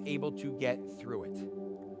earth is able to get through it.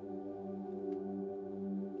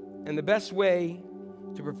 And the best way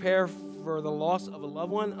to prepare for the loss of a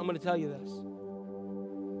loved one, I'm going to tell you this.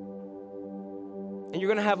 And you're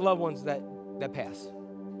going to have loved ones that pass.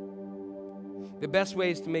 The best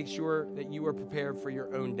way is to make sure that you are prepared for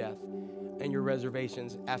your own death and your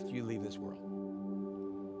reservations after you leave this world.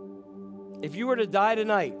 If you were to die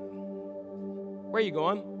tonight, where are you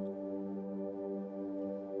going?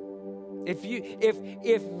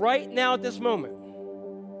 If right now at this moment,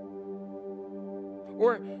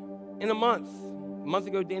 or in a month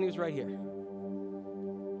ago Danny was right here.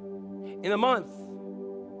 In a month,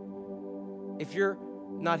 if you're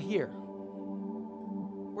not here,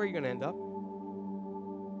 where are you going to end up?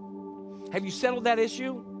 Have you settled that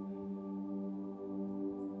issue?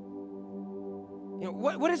 You know,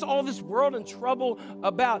 what is all this world in trouble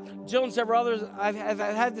about? Jill and several others, I've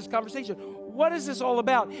had this conversation. What is this all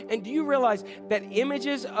about? And do you realize that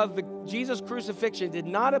images of the Jesus crucifixion did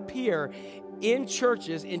not appear in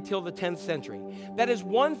churches until the 10th century? That is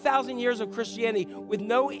 1,000 years of Christianity with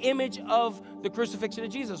no image of the crucifixion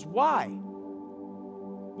of Jesus. Why?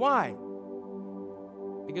 Why?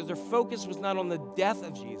 Because their focus was not on the death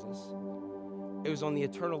of Jesus. It was on the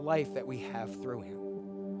eternal life that we have through him.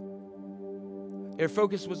 Their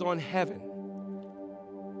focus was on heaven.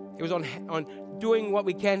 It was on doing what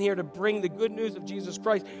we can here to bring the good news of Jesus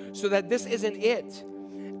Christ so that this isn't it.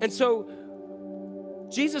 And so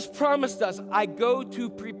Jesus promised us, I go to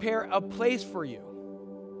prepare a place for you.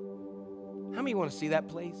 How many want to see that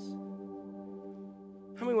place?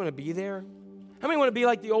 How many want to be there? How many want to be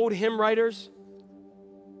like the old hymn writers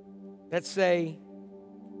that say,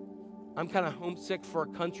 I'm kind of homesick for a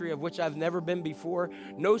country of which I've never been before.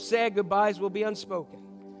 No sad goodbyes will be unspoken.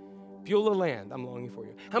 Beulah land, I'm longing for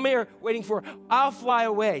you. How many are waiting for, I'll fly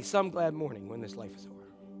away some glad morning when this life is over?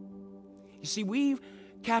 You see, we've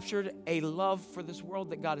captured a love for this world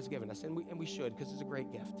that God has given us, and we should, because it's a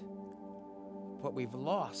great gift. But we've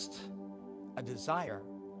lost a desire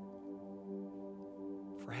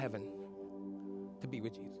for heaven, to be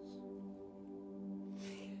with Jesus.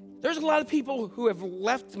 There's a lot of people who have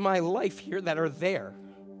left my life here that are there.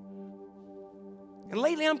 And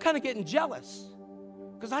lately I'm kind of getting jealous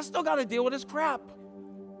because I still got to deal with this crap.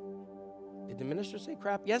 Did the minister say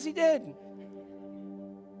crap? Yes, he did.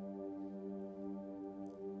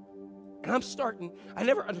 And I'm starting, I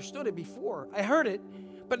never understood it before. I heard it,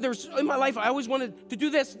 but there's in my life, I always wanted to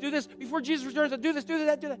do this, before Jesus returns, I'll do this, do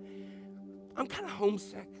that, do that. I'm kind of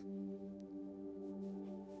homesick.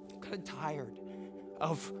 I'm kind of tired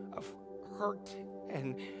of hurt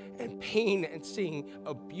and pain and seeing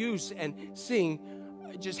abuse and seeing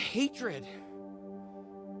just hatred.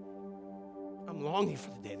 I'm longing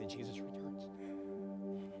for the day that Jesus returns.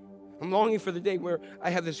 I'm longing for the day where I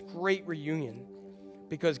have this great reunion,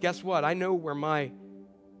 because guess what? I know where my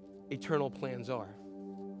eternal plans are.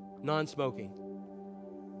 Non-smoking.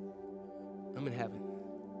 I'm in heaven.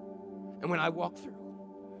 And when I walk through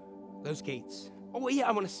those gates, oh yeah,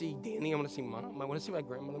 I want to see Danny, I want to see Mom, I want to see my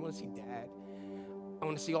grandmother, I want to see Dad. I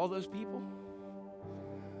want to see all those people.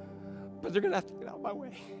 But they're going to have to get out of my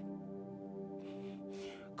way.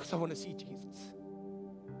 Because I want to see Jesus.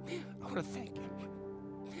 I want to thank him.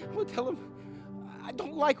 I want to tell him, I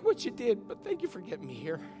don't like what you did, but thank you for getting me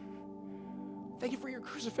here. Thank you for your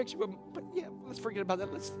crucifixion. But yeah, let's forget about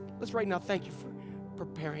that. Let's right now thank you for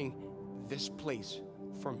preparing this place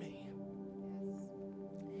for me.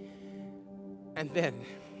 And then,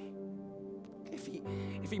 if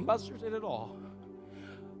he musters it at all,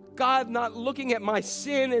 God not looking at my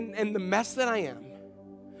sin and the mess that I am,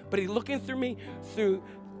 but he's looking through me through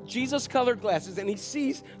Jesus-colored glasses, and he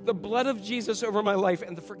sees the blood of Jesus over my life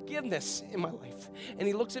and the forgiveness in my life. And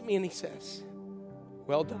he looks at me and he says,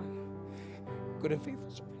 well done, good and faithful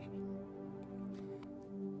servant.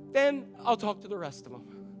 Then I'll talk to the rest of them.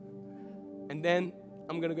 And then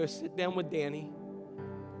I'm going to go sit down with Danny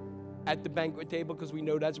at the banquet table, because we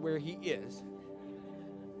know that's where he is.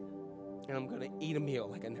 And I'm going to eat a meal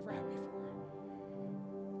like I never had before.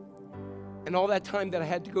 And all that time that I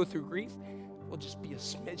had to go through grief will just be a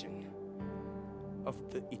smidgen of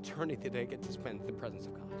the eternity that I get to spend in the presence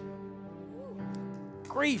of God.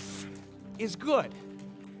 Grief is good,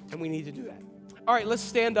 and we need to do that. All right, let's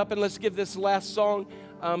stand up and let's give this last song,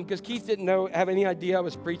 because Keith didn't have any idea I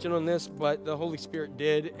was preaching on this, but the Holy Spirit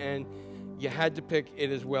did, and you had to pick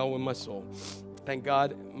It Is Well With My Soul. Thank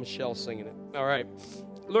God Michelle's singing it. All right.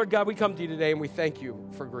 Lord God, we come to you today and we thank you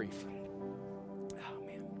for grief. Oh,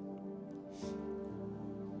 man.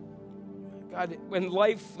 God, when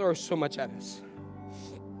life throws so much at us,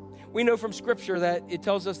 we know from Scripture that it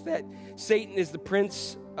tells us that Satan is the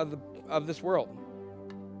prince of this world.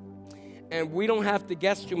 And we don't have to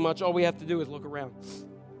guess too much. All we have to do is look around.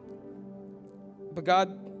 But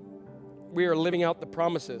God, we are living out the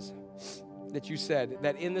promises that you said,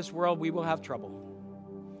 that in this world we will have trouble.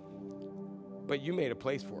 But you made a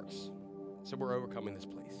place for us. So we're overcoming this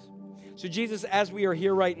place. So Jesus, as we are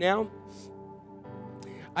here right now,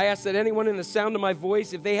 I ask that anyone in the sound of my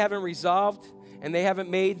voice, if they haven't resolved and they haven't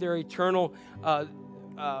made their eternal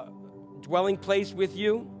dwelling place with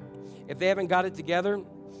you, if they haven't got it together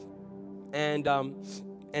and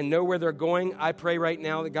know where they're going, I pray right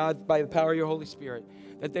now that God, by the power of your Holy Spirit,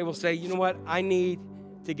 that they will say, you know what, I need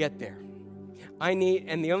to get there.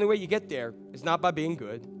 And the only way you get there is not by being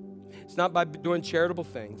good. It's not by doing charitable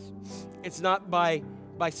things. It's not by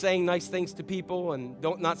saying nice things to people and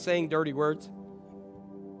not saying dirty words.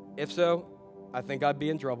 If so, I think I'd be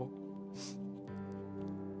in trouble.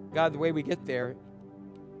 God, the way we get there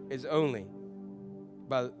is only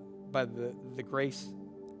by the grace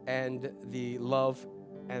and the love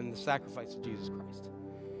and the sacrifice of Jesus Christ.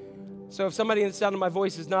 So if somebody in the sound of my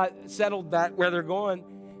voice has not settled that where they're going,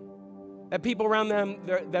 that people around them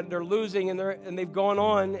that they're losing and they've gone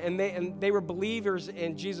on and they were believers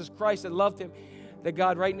in Jesus Christ and loved him, that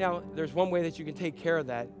God, right now, there's one way that you can take care of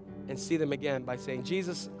that and see them again by saying,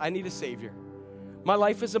 Jesus, I need a Savior. My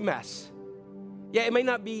life is a mess. Yeah, it may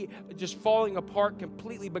not be just falling apart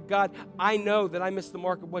completely, but God, I know that I missed the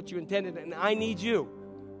mark of what you intended, and I need you.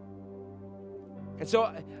 And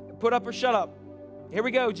so put up or shut up. Here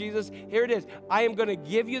we go, Jesus. Here it is. I am going to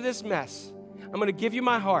give you this mess. I'm going to give you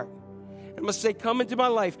my heart. I'm going to say, come into my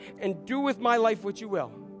life and do with my life what you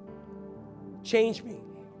will. Change me.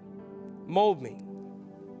 Mold me.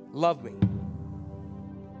 Love me.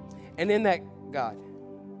 And in that, God,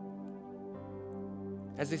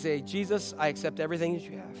 as they say, Jesus, I accept everything that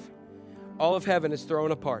you have. All of heaven is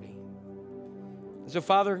throwing a party. And so,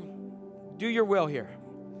 Father, do your will here.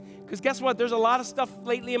 Because guess what? There's a lot of stuff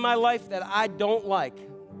lately in my life that I don't like.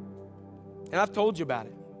 And I've told you about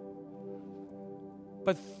it.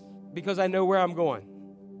 But because I know where I'm going,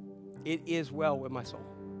 it is well with my soul.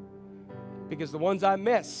 Because the ones I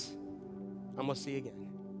miss, I'm going to see again.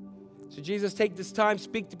 So Jesus, take this time,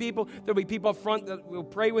 speak to people. There'll be people up front that will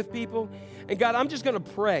pray with people. And God, I'm just going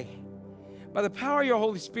to pray. By the power of your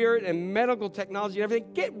Holy Spirit and medical technology and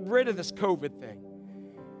everything, get rid of this COVID thing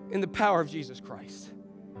in the power of Jesus Christ.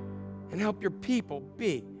 And help your people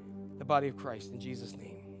be the body of Christ. In Jesus'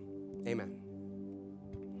 name, amen.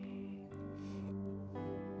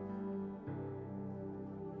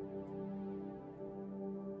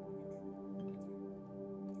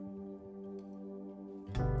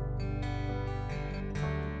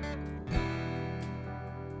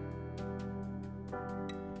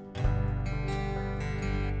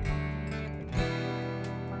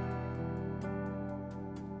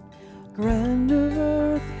 Ground of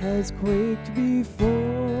earth has quaked before,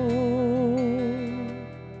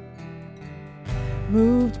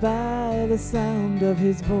 moved by the sound of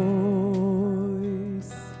his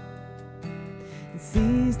voice. And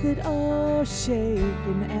seas that are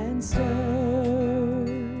shaken and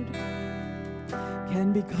stirred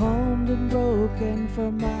can be calmed and broken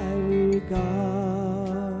for my regard.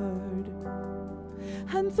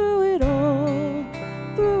 And through it all,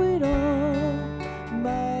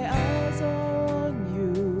 my eyes are on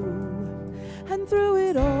you. And through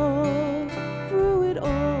it all,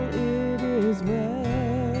 it is well.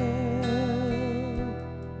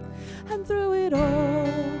 And through it all,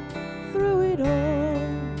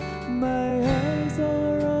 my eyes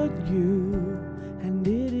are on you. And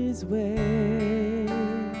it is well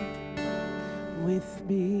with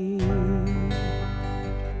me.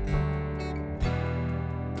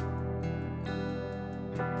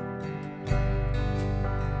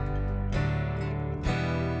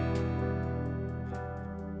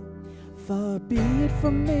 Far be it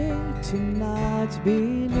from me to not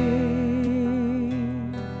believe,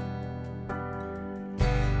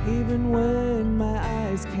 even when my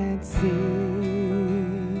eyes can't see.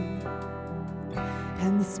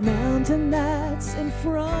 And this mountain that's in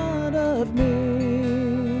front of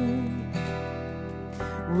me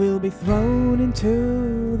will be thrown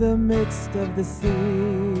into the midst of the sea.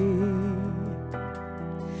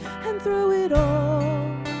 And through it all,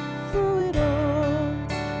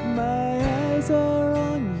 my eyes are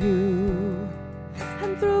on you.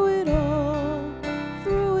 And through it all,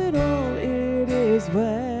 it is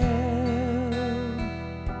well.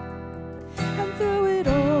 And through it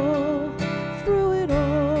all,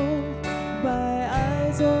 my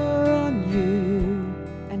eyes are on you.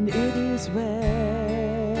 And it is well.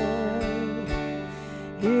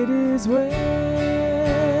 It is well.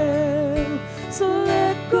 So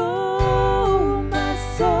let go, my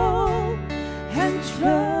soul, and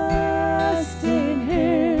trust in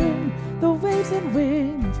him. The waves and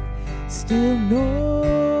wind still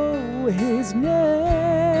know his name.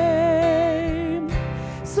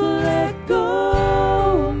 So let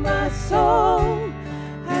go, my soul,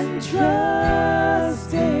 and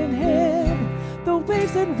trust in him. The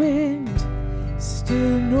waves and wind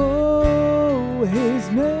still know his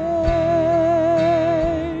name.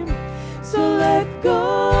 So let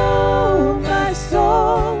go, my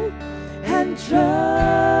soul, and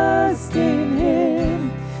trust in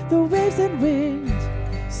him. The waves and wind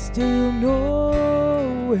still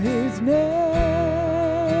know his name.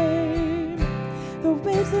 The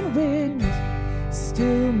waves and wind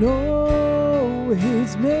still know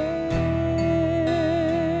his name.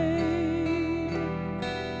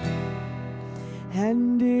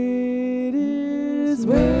 And it is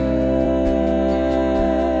well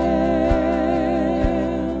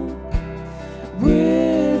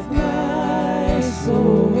with my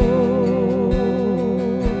soul.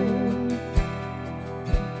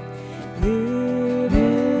 It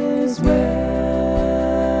is well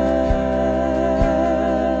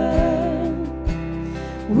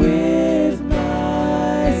with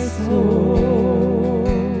my soul.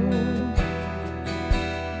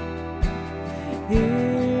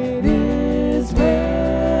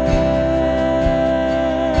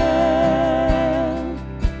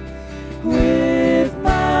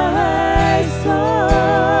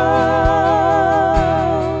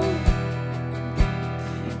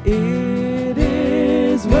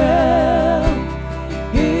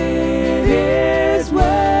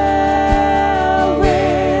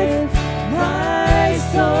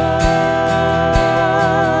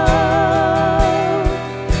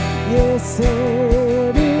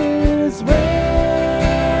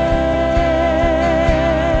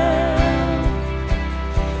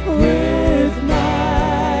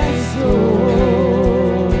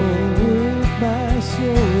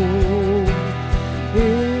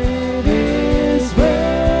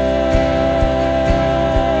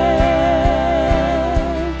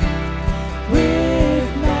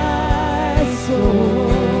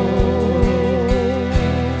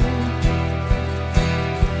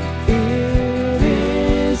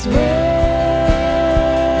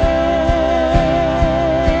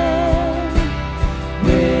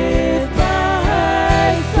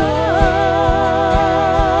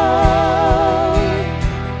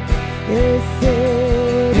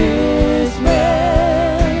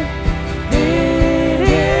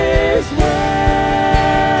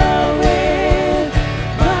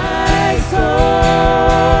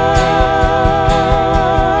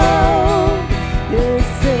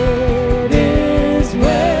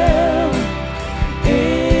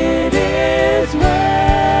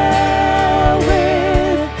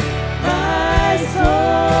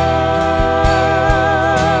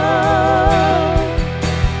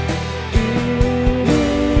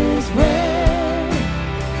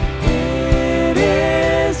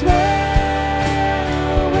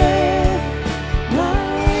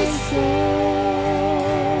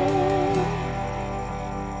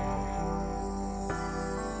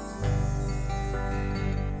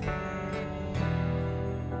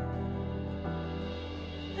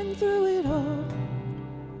 through it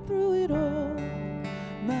all,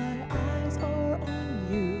 my eyes are on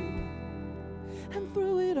you. And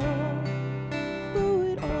through it all,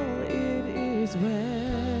 it is well.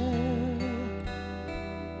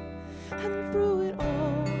 And through it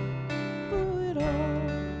all,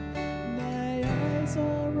 my eyes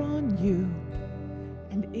are on you,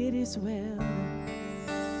 and it is well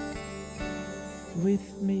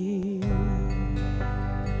with me.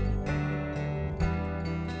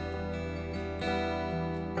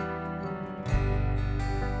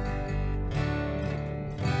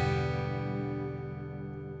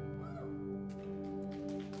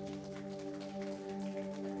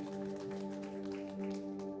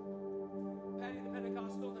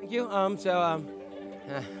 Thank you.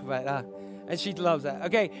 And she loves that.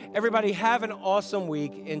 Okay, everybody, have an awesome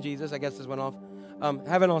week in Jesus. I guess this went off.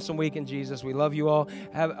 Have an awesome week in Jesus. We love you all.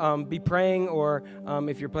 Be praying, or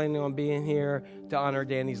if you're planning on being here to honor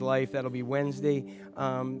Danny's life, that'll be Wednesday.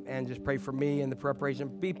 And just pray for me in the preparation.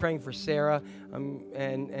 Be praying for Sarah,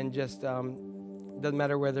 and just doesn't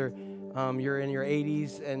matter whether you're in your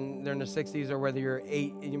 80s and they're in their 60s, or whether they're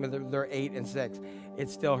 8 and 6.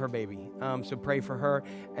 It's still her baby. So pray for her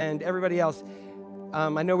and everybody else.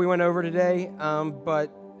 I know we went over today, but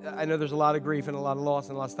I know there's a lot of grief and a lot of loss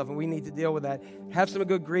and a lot of stuff, and we need to deal with that. Have some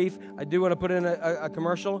good grief. I do want to put in a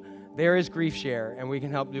commercial. There is Grief Share, and we can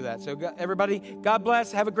help do that. So everybody, God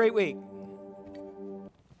bless. Have a great week.